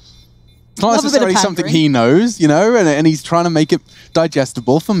 Yeah. It's not necessarily something he knows, you know, and he's trying to make it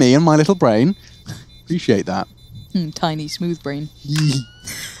digestible for me and my little brain. Appreciate that. Tiny, smooth brain.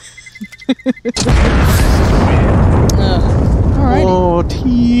 All right.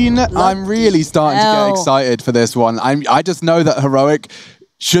 14. I'm really starting to get excited for this one. I just know that Heroic,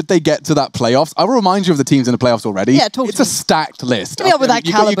 should they get to that playoffs, I will remind you of the teams in the playoffs already. Yeah, talk It's to a stacked list. Give me up with that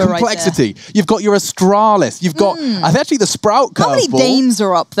You've got your caliber complexity. right there. You've got your Astralis. You've got, actually, the Sprout curveball. How many Danes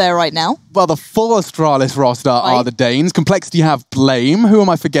are up there right now? Well, the full Astralis roster are the Danes. Complexity, you have Blame. Who am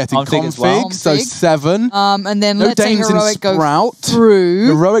I forgetting? Config as well. So 7. And then No let's say Danes Heroic in Sprout. go through.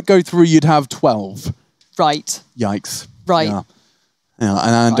 Heroic go through, you'd have 12. Right. Yikes. Right.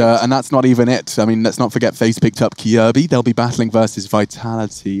 Yeah, and that's not even it. I mean, let's not forget FaZe picked up Kirby. They'll be battling versus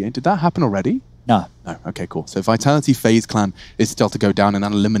Vitality. Did that happen already? No. No. Okay, cool. So Vitality FaZe clan is still to go down in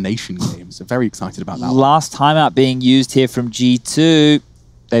an elimination game. So very excited about that. Last timeout being used here from G2.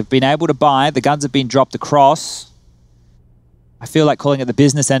 They've been able to buy. The guns have been dropped across. I feel like calling it the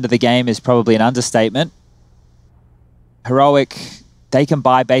business end of the game is probably an understatement. Heroic, they can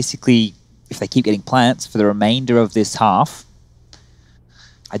buy basically, if they keep getting plants, for the remainder of this half.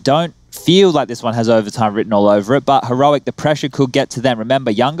 I don't feel like this one has overtime written all over it, but Heroic, the pressure could get to them.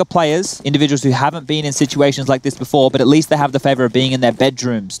 Remember, younger players, individuals who haven't been in situations like this before, but at least they have the favor of being in their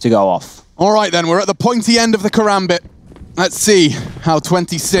bedrooms to go off. All right, then. We're at the pointy end of the Karambit. Let's see how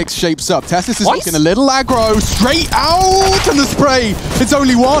 26 shapes up. Tessus is looking a little aggro. Straight out, and the spray. It's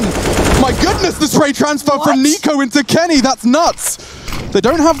only one. My goodness, the spray transfer from Nico into Kenny. That's nuts. They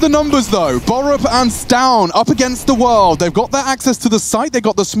don't have the numbers, though. Borup and Stown up against the world. They've got their access to the site. They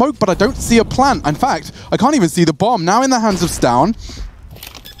got the smoke, but I don't see a plant. In fact, I can't even see the bomb. Now in the hands of Stown.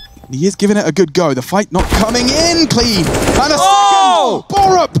 He is giving it a good go. The fight not coming in clean. And a second.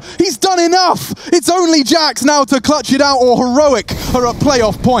 Borup, he's done enough. It's only Jax now to clutch it out, or Heroic are at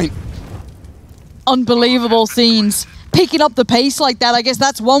playoff point. Unbelievable scenes. Picking up the pace like that, I guess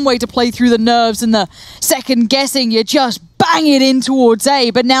that's one way to play through the nerves and the second guessing. You just bang it in towards A,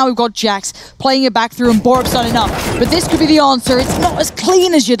 but now we've got Jax playing it back through and Borup's done enough. But this could be the answer. It's not as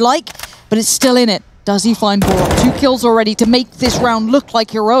clean as you'd like, but it's still in it. Does he find Borup? 2 kills already to make this round look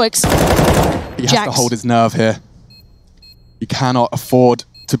like Heroics. He has to hold his nerve here. He cannot afford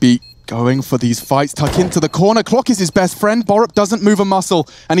to be going for these fights. Tuck into the corner. Clock is his best friend. Borup doesn't move a muscle,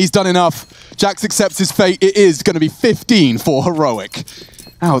 and he's done enough. Jax accepts his fate. It is going to be 15 for Heroic.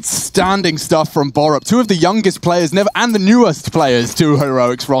 Outstanding stuff from Borup. 2 of the youngest players and the newest players to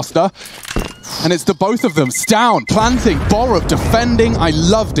Heroic's roster. And it's the both of them. Stown planting, Borup defending. I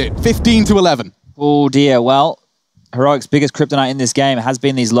loved it. 15-11. Oh dear. Well, Heroic's biggest kryptonite in this game has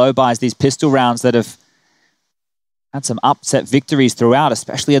been these low buys, these pistol rounds that have had some upset victories throughout,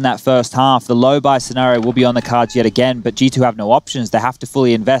 especially in that first half. The low buy scenario will be on the cards yet again, but G2 have no options. They have to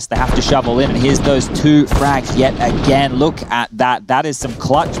fully invest. They have to shovel in, and here's those 2 frags yet again. Look at that. That is some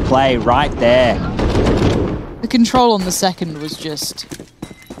clutch play right there. The control on the second was just...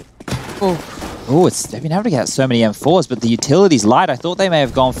 Oh, they've been able to get so many M4s, but the utility's light. I thought they may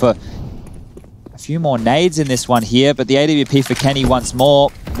have gone for a few more nades in this one here, but the AWP for Kenny once more.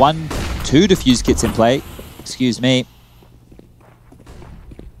 1-2 defuse kits in play. Excuse me.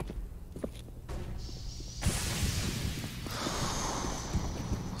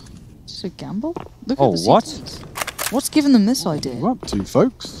 Is it a gamble? Look at the what? sequence. What's given them this idea? What are you up to,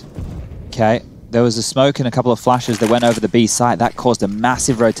 folks? Okay. There was a smoke and a couple of flashes that went over the B site. That caused a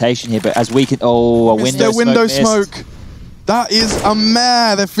massive rotation here, but as we can... Oh, a window smoke missed. Smoke. That is a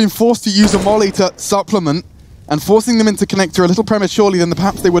mare. They've been forced to use a molly to supplement, and forcing them into connector a little prematurely than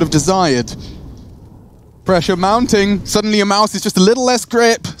perhaps they would have desired. Pressure mounting. Suddenly a mouse is just a little less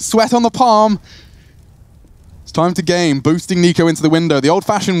grip. Sweat on the palm. It's time to game. Boosting Nico into the window the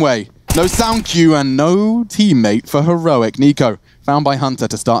old-fashioned way. No sound cue and no teammate for Heroic. Nico found by Hunter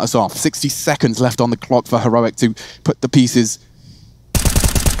to start us off. 60 seconds left on the clock for Heroic to put the pieces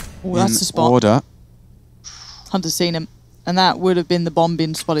in that's the spot. order. Hunter's seen him, and that would have been the bomb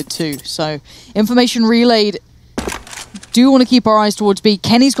being spotted too. So information relayed. Do want to keep our eyes towards B.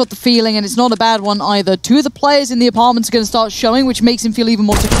 Kenny's got the feeling, and it's not a bad one either. Two of the players in the apartments are going to start showing, which makes him feel even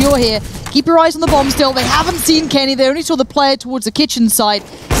more secure here. Keep your eyes on the bomb still. They haven't seen Kenny. They only saw the player towards the kitchen side.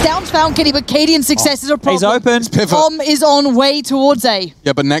 Stoun's found Kenny, but Cadian's success is a problem. He's open. Pivot. Bomb is on way towards A.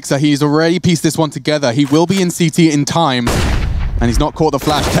 Yeah, but Nexa, he's already pieced this one together. He will be in CT in time. And he's not caught the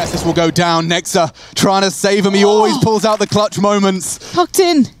flash. Tessus will go down. Nexa trying to save him. He always pulls out the clutch moments. Tucked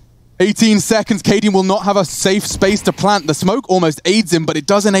in. 18 seconds. Cadian will not have a safe space to plant. The smoke almost aids him, but it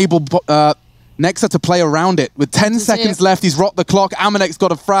does enable Nexa to play around it. With 10 seconds left, he's rocked the clock. Amanek's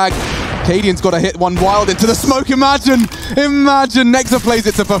got a frag. Cadian's got to hit one wild into the smoke. Imagine Nexa plays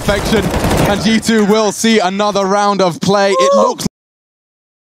it to perfection. And G2 will see another round of play. It looks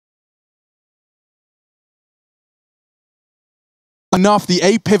enough. The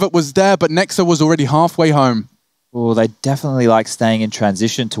A pivot was there, but Nexa was already halfway home. Oh, they definitely like staying in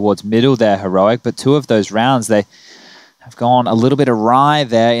transition towards middle there, Heroic, but two of those rounds, they have gone a little bit awry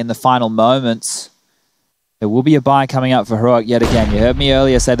there in the final moments. There will be a buy coming up for Heroic yet again. You heard me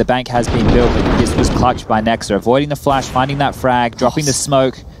earlier say the bank has been built, but this was clutched by Nexa. Avoiding the flash, finding that frag, dropping the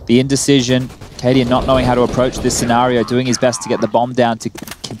smoke, the indecision. Cadian not knowing how to approach this scenario, doing his best to get the bomb down to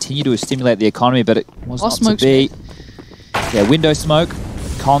continue to stimulate the economy, but it was not to be. Yeah, window smoke,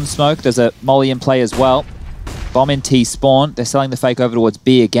 con smoke. There's a molly in play as well. Bomb in T spawn. They're selling the fake over towards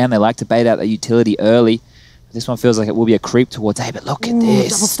B again. They like to bait out that utility early. This one feels like it will be a creep towards A, but look at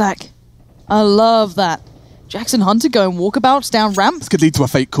this. Double stack. I love that. Jackson Hunter going walkabouts down ramp. This could lead to a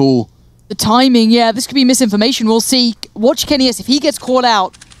fake call. The timing, yeah, this could be misinformation. We'll see. Watch Kenny S. If he gets caught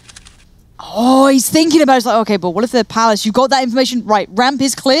out. Oh, he's thinking about it. It's like, okay, but what if they're Palace? You got that information? Right, ramp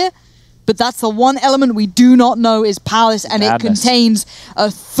is clear. But that's the one element we do not know is Palace, and it contains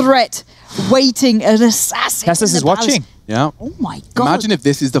a threat waiting, an assassin. Tessus is watching. Yeah. Oh my god. Imagine if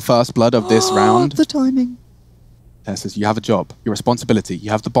this is the first blood of this round. The timing. Tessus, you have a job, your responsibility, you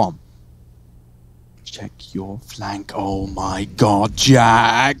have the bomb. Check your flank. Oh my god,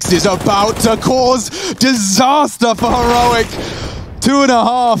 Jax is about to cause disaster for Heroic.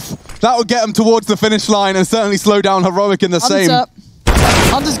 2.5. That will get him towards the finish line and certainly slow down Heroic in the same.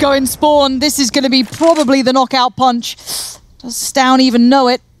 Hunter's going spawn. This is going to be probably the knockout punch. Does Stown even know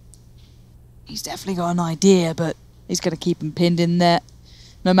it? He's definitely got an idea, but he's going to keep him pinned in there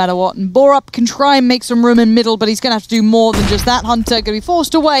no matter what. And Borup can try and make some room in middle, but he's going to have to do more than just that. Hunter going to be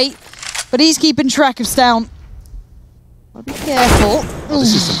forced to wait, but he's keeping track of Stown. Gotta be careful. Oh,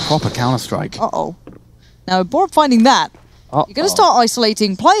 this is some proper counter-strike. Uh-oh. Now, Borup finding that, you're going to start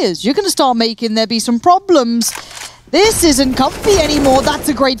isolating players. You're going to start making there be some problems. This isn't comfy anymore. That's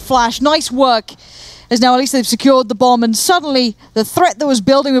a great flash. Nice work. As now at least they've secured the bomb, and suddenly the threat that was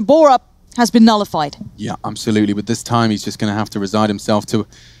building with Borup has been nullified. Yeah, absolutely. But this time he's just going to have to resign himself to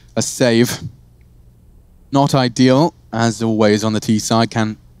a save. Not ideal, as always on the T side.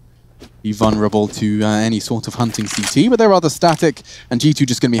 Can be vulnerable to any sort of hunting CT, but they're rather static, and G2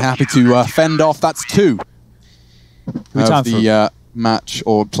 just going to be happy to fend off. That's two of the match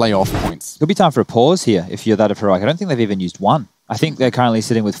or playoff points. It'll be time for a pause here if you're that of Heroic. I don't think they've even used one. I think they're currently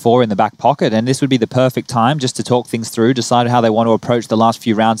sitting with 4 in the back pocket, and this would be the perfect time just to talk things through, decide how they want to approach the last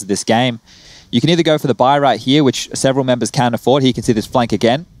few rounds of this game. You can either go for the buy right here, which several members can afford. Here you can see this flank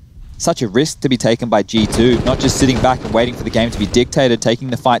again. Such a risk to be taken by G2, not just sitting back and waiting for the game to be dictated, taking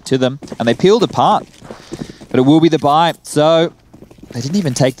the fight to them, and they peeled apart. But it will be the buy, so they didn't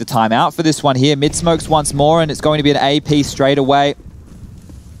even take the time out for this one here. Mid-smokes once more, and it's going to be an AP straight away.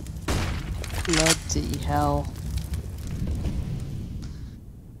 Bloody hell.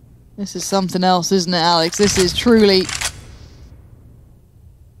 This is something else, isn't it, Alex? This is truly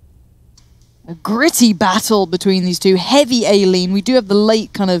a gritty battle between these two. Heavy A-lean. We do have the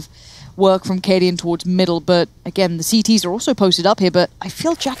late kind of work from Cadian towards middle, but again, the CTs are also posted up here, but I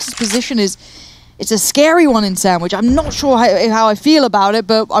feel Jax's position is... It's a scary one in Sandwich. I'm not sure how I feel about it,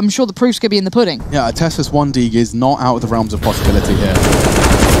 but I'm sure the proof's going to be in the pudding. Yeah, a Tessus 1D is not out of the realms of possibility here.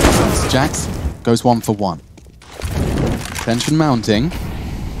 Jax goes 1 for 1. Tension mounting.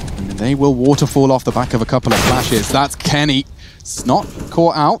 And they will waterfall off the back of a couple of flashes. That's Kenny. It's not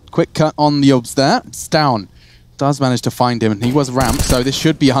caught out. Quick cut on the obs there. It's down. Does manage to find him, and he was ramped, so this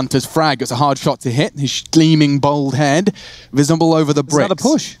should be Hunter's frag. It's a hard shot to hit. His gleaming bold head visible over the bricks. Another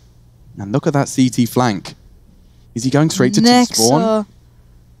push. And look at that CT flank. Is he going straight to T-spawn?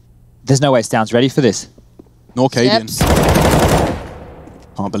 There's no way Stown's ready for this. Nor Cadian.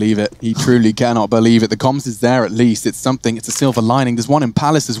 Can't believe it. He truly cannot believe it. The comms is there at least. It's something. It's a silver lining. There's one in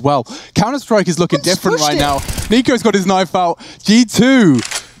Palace as well. Counter-Strike is looking different right now. Nico's got his knife out.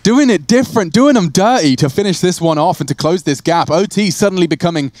 G2 doing it different, doing them dirty to finish this one off and to close this gap. OT suddenly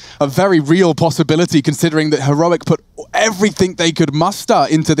becoming a very real possibility considering that Heroic put everything they could muster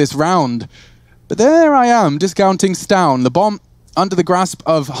into this round. But there I am, discounting Stown. The bomb under the grasp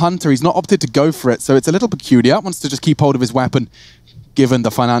of Hunter. He's not opted to go for it, so it's a little peculiar. Wants to just keep hold of his weapon, given the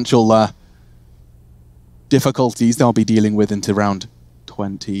financial difficulties they'll be dealing with into round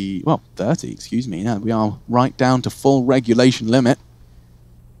 30, excuse me. Yeah, we are right down to full regulation limit.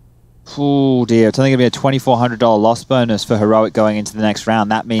 Oh dear, it's only going to be a $2,400 loss bonus for Heroic going into the next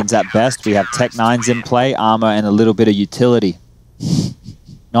round. That means at best we have Tech 9s in play, armor, and a little bit of utility.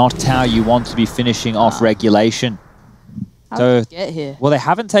 Not how you want to be finishing off regulation. How did we get here? Well, they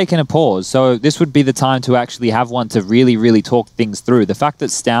haven't taken a pause, so this would be the time to actually have one to really, really talk things through. The fact that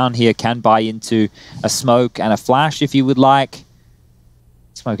Stown here can buy into a smoke and a flash if you would like.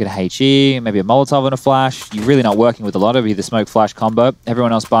 Smoke and a HE, maybe a Molotov and a flash. You're really not working with a lot of either smoke-flash combo.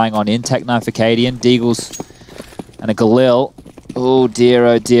 Everyone else buying on in. Tech 9 for Cadian, Deagles, and a Galil. Oh dear,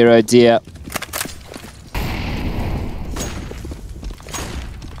 oh dear, oh dear.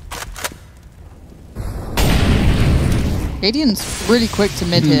 Cadian's really quick to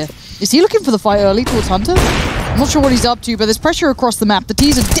mid here. Is he looking for the fight early towards Hunter? I'm not sure what he's up to, but there's pressure across the map. The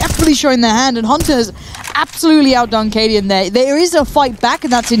T's are definitely showing their hand, and Hunter has absolutely outdone Cadian there. There is a fight back,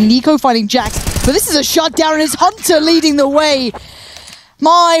 and that's in Nico fighting Jax. But this is a shutdown, and it's Hunter leading the way.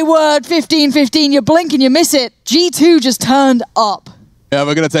 My word, 15-15. You blink and you miss it. G2 just turned up. Yeah,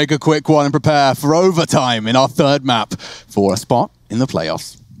 we're going to take a quick one and prepare for overtime in our third map for a spot in the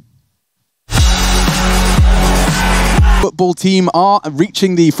playoffs. Football team are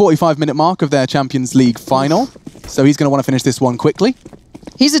reaching the 45-minute mark of their Champions League final, so he's going to want to finish this one quickly.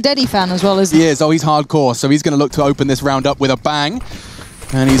 He's a Deddy fan as well, isn't he? He is. Oh, he's hardcore, so he's going to look to open this round up with a bang,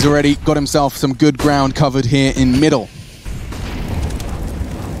 and he's already got himself some good ground covered here in middle.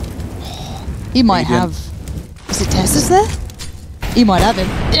 He might have... Is it Tessus there? He might have him.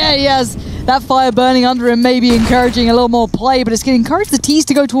 Yeah, he has. That fire burning under him, maybe encouraging a little more play, but it's going to encourage the T's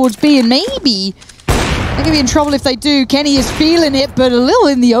to go towards B, and maybe... they're going to be in trouble if they do. Kenny is feeling it, but a little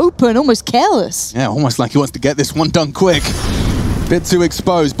in the open, almost careless. Yeah, almost like he wants to get this one done quick. Bit too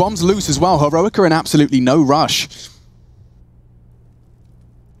exposed. Bombs loose as well. Heroic are in absolutely no rush.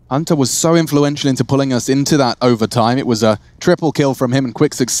 Hunter was so influential into pulling us into that overtime. It was a triple kill from him in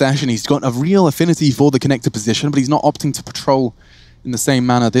quick succession. He's got a real affinity for the connector position, but he's not opting to patrol in the same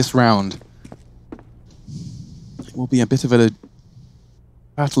manner this round. It will be a bit of a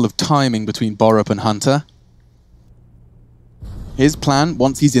battle of timing between Borup and Hunter. His plan,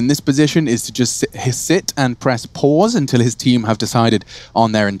 once he's in this position, is to just sit and press pause until his team have decided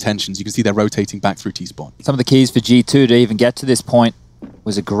on their intentions. You can see they're rotating back through T-spawn. Some of the keys for G2 to even get to this point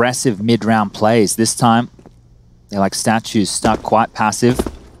was aggressive mid-round plays. This time, they're like statues, stuck quite passive.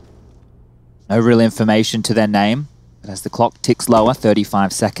 No real information to their name. But as the clock ticks lower,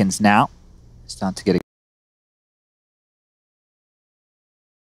 35 seconds now, starting to get a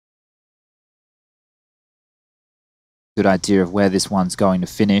good idea of where this one's going to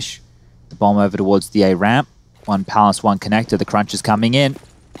finish. The bomb over towards the A ramp. One Palace, one connector. The crunch is coming in.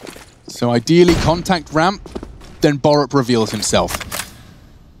 So ideally contact ramp, then Borup reveals himself.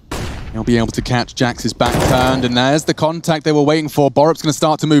 He'll be able to catch Jax's back turned, and there's the contact they were waiting for. Borup's going to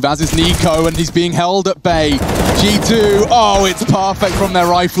start to move, as is Nico, and he's being held at bay. G2, oh, it's perfect from their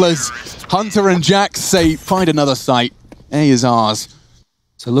riflers. Hunter and Jax say, find another site. A is ours.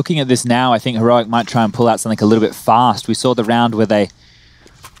 So looking at this now, I think Heroic might try and pull out something a little bit fast. We saw the round where they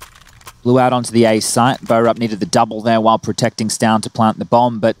blew out onto the A site. Borup needed the double there while protecting Stown to plant the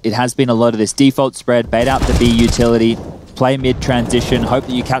bomb, but it has been a lot of this default spread, bait out the B utility, play mid-transition, hope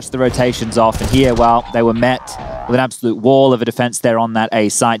that you catch the rotations off, and here, well, they were met with an absolute wall of a defense there on that A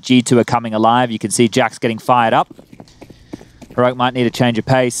site. G2 are coming alive. You can see Jax getting fired up. Heroic might need a change of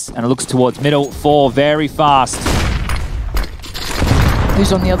pace, and it looks towards middle. 4 very fast.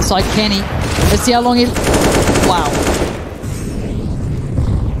 Who's on the other side? Kenny. Let's see how long he... Wow.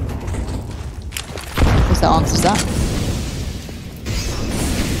 What's that answers that?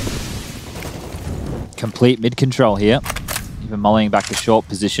 Complete mid-control here. Even mulling back to short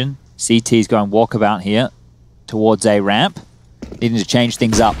position. CT's going walkabout here towards a ramp. Needing to change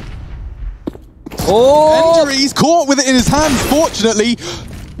things up. Oh! He's caught with it in his hands, fortunately.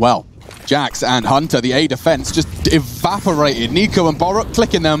 Well, Jax and Hunter, the A defense, just evaporated. Nico and Boruk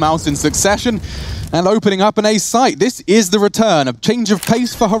clicking their mouse in succession and opening up an A site. This is the return. A change of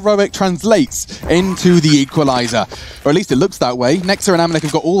pace for Heroic translates into the equalizer. Or at least it looks that way. Nexa and Amanek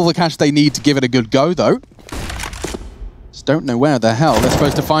have got all the cash they need to give it a good go, though. Just don't know where the hell they're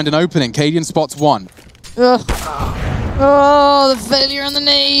supposed to find an opening. Cadian spots one. Ugh. Oh, the failure on the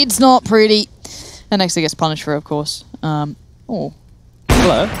nades. Not pretty. And Nexa gets punished for it, of course. Oh.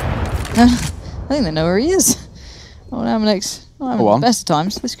 Hello. I think they know where he is. Oh, Amanek's the best of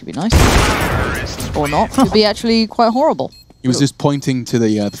times. This could be nice. Or not. Could be actually quite horrible. He was just pointing to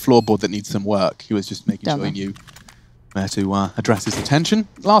the floorboard that needs some work. He was just making sure he knew where to address his attention.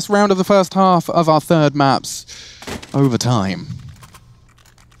 Last round of the first half of our third maps. Overtime.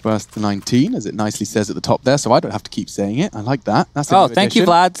 First to 19, as it nicely says at the top there, so I don't have to keep saying it. I like that. That's a new thank you,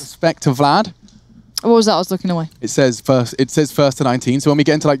 addition. Vlad. Respect to Vlad. What was that? I was looking away. It says first to 19. So when we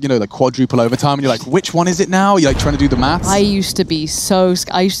get into like quadruple overtime, and you're like, which one is it now? You're like trying to do the maths. I used to be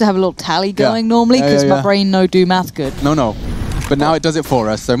I used to have a little tally going normally because my brain no do math good. No. But now it does it for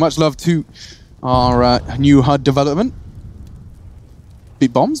us. So much love to our new HUD development.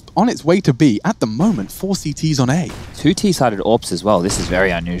 Big Bombs on its way to B. At the moment, 4 CTs on A. 2 T-sided AWPs as well. This is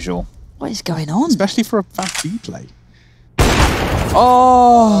very unusual. What is going on? Especially for a fast B play.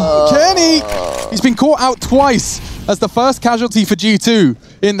 Oh, Kenny! He's been caught out twice as the first casualty for G2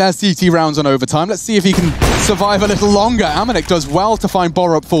 in their CT rounds on overtime. Let's see if he can survive a little longer. Amanek does well to find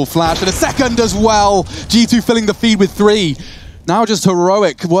Borup full flash, and a second as well. G2 filling the feed with 3. Now just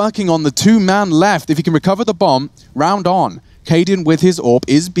Heroic working on the 2-man left. If he can recover the bomb, round on. Cadian with his AWP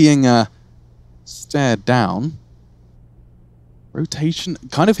is being stared down. Rotation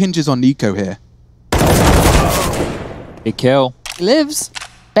kind of hinges on Nico here. Big kill. He lives.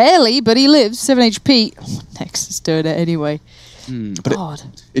 Barely, but he lives. 7 HP. Oh, Nexus doing it anyway. But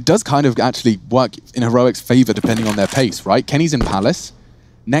it does kind of actually work in Heroic's favor depending on their pace, right? Kenny's in Palace.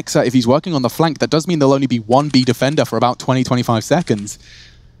 Nexa, if he's working on the flank, that does mean there'll only be one B defender for about 20-25 seconds.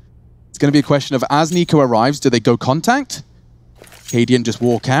 It's going to be a question of, as Nico arrives, do they go contact? Cadian just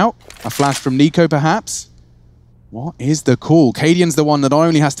walk out? A flash from Nico, perhaps? What is the call? Cadian's the one that not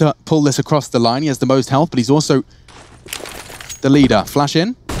only has to pull this across the line, he has the most health, but he's also the leader. Flash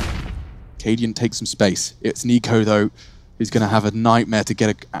in. Cadian takes some space. It's Nico, though, who's going to have a nightmare to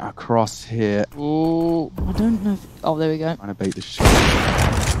get across here. Oh, I don't know. Oh, there we go. Trying to bait the shot.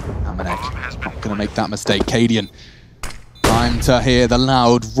 Amanek not going to make that mistake. Cadian. Time to hear the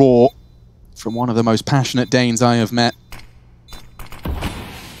loud roar from one of the most passionate Danes I have met.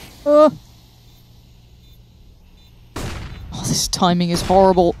 Oh, this timing is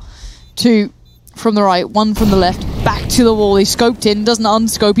horrible. 2 from the right, 1 from the left, back to the wall. He scoped in, doesn't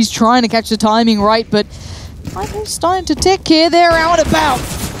unscope. He's trying to catch the timing right, but time is starting to tick here. They're out and about.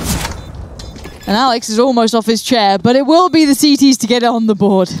 And Alex is almost off his chair, but it will be the CTs to get it on the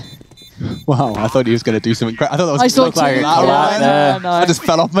board. Wow, I thought he was going to do something crazy. I thought that was I just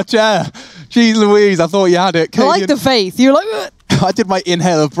fell off my chair. Jeez Louise, I thought you had it. I like the faith. You're like... Ugh. I did my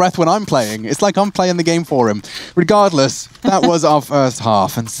inhale of breath when I'm playing. It's like I'm playing the game for him. Regardless, that was our first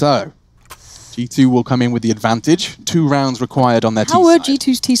half. And so, G2 will come in with the advantage. 2 rounds required on their T-side. How were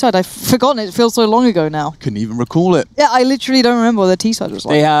G2's T-side? I've forgotten it. It feels so long ago now. Couldn't even recall it. Yeah, I literally don't remember what their T-side was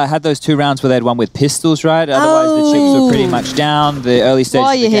like. They had those 2 rounds where they'd won with pistols, right? Otherwise, the chips were pretty much down. The early stages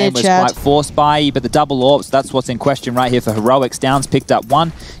of the game was quite forced by, but the double AWPs, that's what's in question right here for Heroics. Downs picked up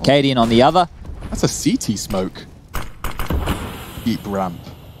 1, Cadian on the other. That's a CT smoke. Deep ramp.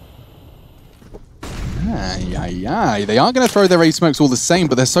 They are going to throw their A smokes all the same,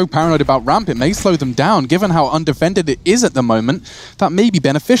 but they're so paranoid about ramp, it may slow them down. Given how undefended it is at the moment, that may be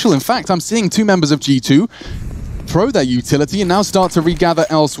beneficial. In fact, I'm seeing 2 members of G2 throw their utility and now start to regather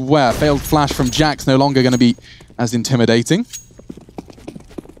elsewhere. Failed flash from Jax, no longer going to be as intimidating.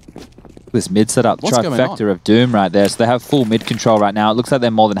 This mid setup, trifecta of doom right there. So they have full mid control right now. It looks like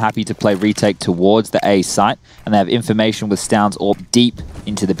they're more than happy to play retake towards the A site, and they have information with Stoun's AWP deep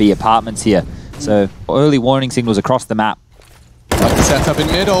into the B apartments here. So early warning signals across the map. Like the setup in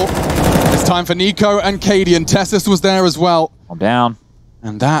middle. It's time for Nico and Cadian. Tessus was there as well. I'm down.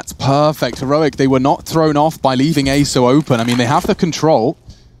 And that's perfect. Heroic, they were not thrown off by leaving A so open. I mean, they have the control.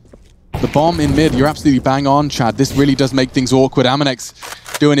 The bomb in mid, you're absolutely bang on, Chad. This really does make things awkward. Amanek's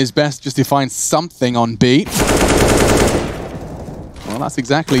doing his best just to find something on B. Well, that's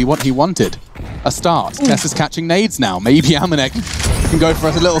exactly what he wanted. A start. Tess is catching nades now. Maybe Amanek can go for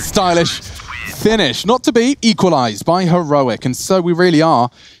a little stylish finish, not to be equalized by Heroic. And so we really are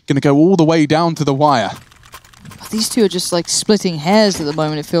going to go all the way down to the wire. These two are just like splitting hairs at the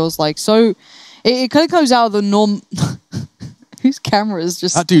moment, it feels like. So it kind of goes out of the norm. Whose camera is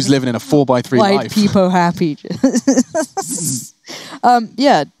just... That dude's living in a 4x3 white life. people happy.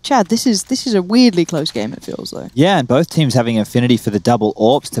 Yeah, Chad, this is a weirdly close game, it feels though. Yeah, and both teams having affinity for the double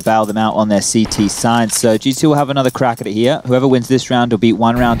AWPs to bail them out on their CT side. So G2 will have another crack at it here. Whoever wins this round will be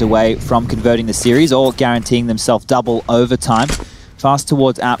 1 round away from converting the series or guaranteeing themselves double overtime. Fast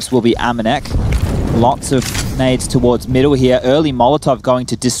towards apps will be Amanek. Lots of nades towards middle here. Early Molotov going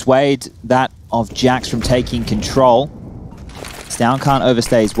to dissuade that of Jax from taking control. Down can't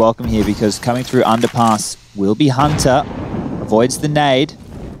overstay his welcome here because coming through underpass will be Hunter. Avoids the nade.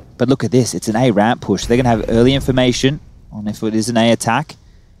 But look at this, it's an A ramp push. They're going to have early information on if it is an A attack.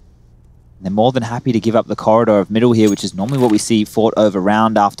 And they're more than happy to give up the corridor of middle here, which is normally what we see fought over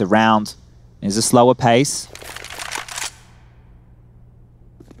round after round. There's a slower pace.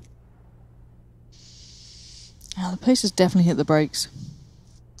 The pace has definitely hit the brakes.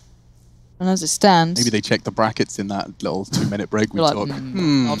 And as it stands... Maybe they checked the brackets in that little 2-minute break we like, took.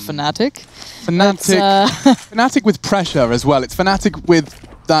 Not Fnatic. Fnatic with pressure as well. It's Fnatic with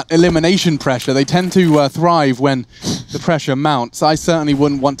that elimination pressure. They tend to thrive when the pressure mounts. I certainly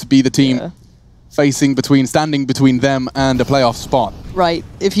wouldn't want to be the team standing between them and a playoff spot. Right.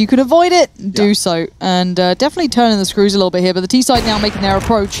 If you can avoid it, do so. And definitely turning the screws a little bit here. But the T-side now making their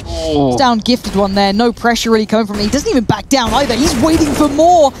approach. It's down gifted one there. No pressure really coming from him. He doesn't even back down either. He's waiting for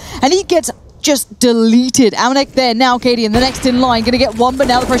more. And he gets just deleted. Amanek there. Now KD in the next in line. Going to get one, but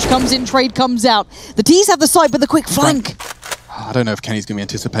now the pressure comes in. Trade comes out. The T's have the side, but the quick flank. I don't know if Kenny's going to be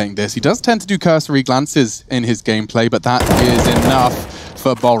anticipating this. He does tend to do cursory glances in his gameplay, but that is enough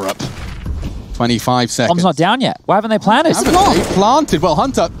for Borup. 25 seconds. Bomb's not down yet. Why haven't they planted? Haven't they planted? Well,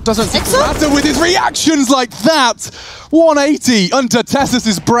 Hunter doesn't seem to matter with his reactions like that. 180 under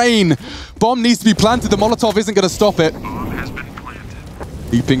Tessus's brain. Bomb needs to be planted. The Molotov isn't going to stop it. Bomb has been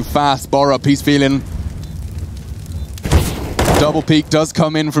planted. Leaping fast. Borup, he's feeling... Double peek does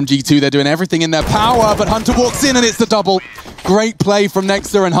come in from G2. They're doing everything in their power, but Hunter walks in and it's the double. Great play from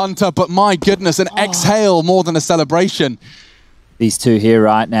Nexter and Hunter, but my goodness, an exhale more than a celebration. These two here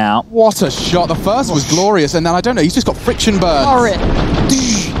right now. What a shot. The first was glorious, and then I don't know, he's just got friction burn.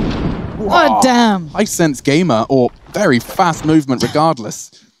 Oh, damn. High sense gamer, or very fast movement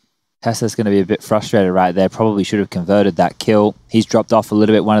regardless. Tessa's going to be a bit frustrated right there. Probably should have converted that kill. He's dropped off a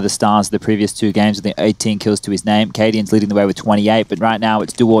little bit, one of the stars of the previous 2 games with 18 kills to his name. Cadian's leading the way with 28, but right now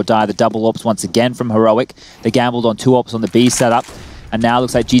it's do or die. The double AWPs once again from Heroic. They gambled on 2 AWPs on the B setup, and now it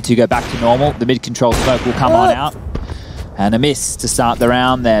looks like G2 go back to normal. The mid-control smoke will come on out. And a miss to start the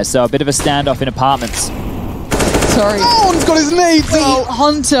round there. So a bit of a standoff in apartments. Sorry. Oh, he's got his nades out.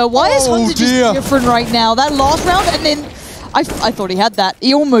 Hunter. Why is Hunter just different right now? That last round, and then I thought he had that.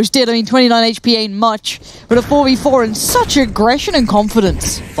 He almost did. I mean, 29 HP ain't much. But a 4v4 and such aggression and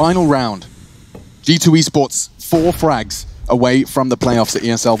confidence. Final round. G2 Esports, 4 frags away from the playoffs at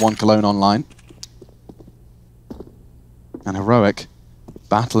ESL 1 Cologne Online. And Heroic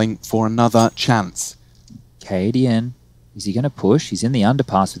battling for another chance. Cadian. Is he going to push? He's in the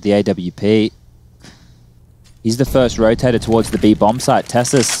underpass with the AWP. He's the first rotator towards the B bomb site.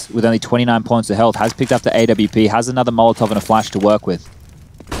 Tessus, with only 29 points of health, has picked up the AWP, has another Molotov and a flash to work with.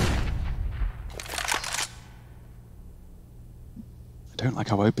 I don't like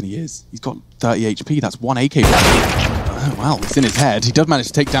how open he is. He's got 30 HP. That's 1 AK. Oh, well, it's in his head. He does manage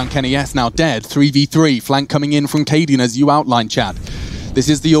to take down Kenny S, now dead. 3v3. Flank coming in from Cadian, as you outlined, Chad. This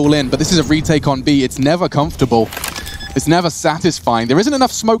is the all-in, but this is a retake on B. It's never comfortable. It's never satisfying. There isn't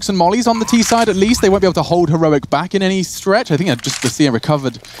enough smokes and mollies on the T side, at least. They won't be able to hold Heroic back in any stretch. I think just to see a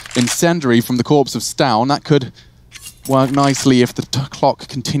recovered incendiary from the corpse of Stown, that could work nicely if the clock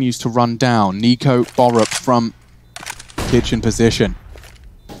continues to run down. Nico Borup from kitchen position.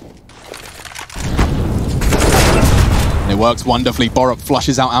 And it works wonderfully. Borup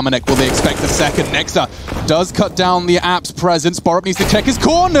flushes out Amanek. Will they expect the second? Nexter does cut down the app's presence. Borup needs to check his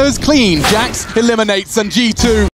corners. Clean. Jax eliminates, and G2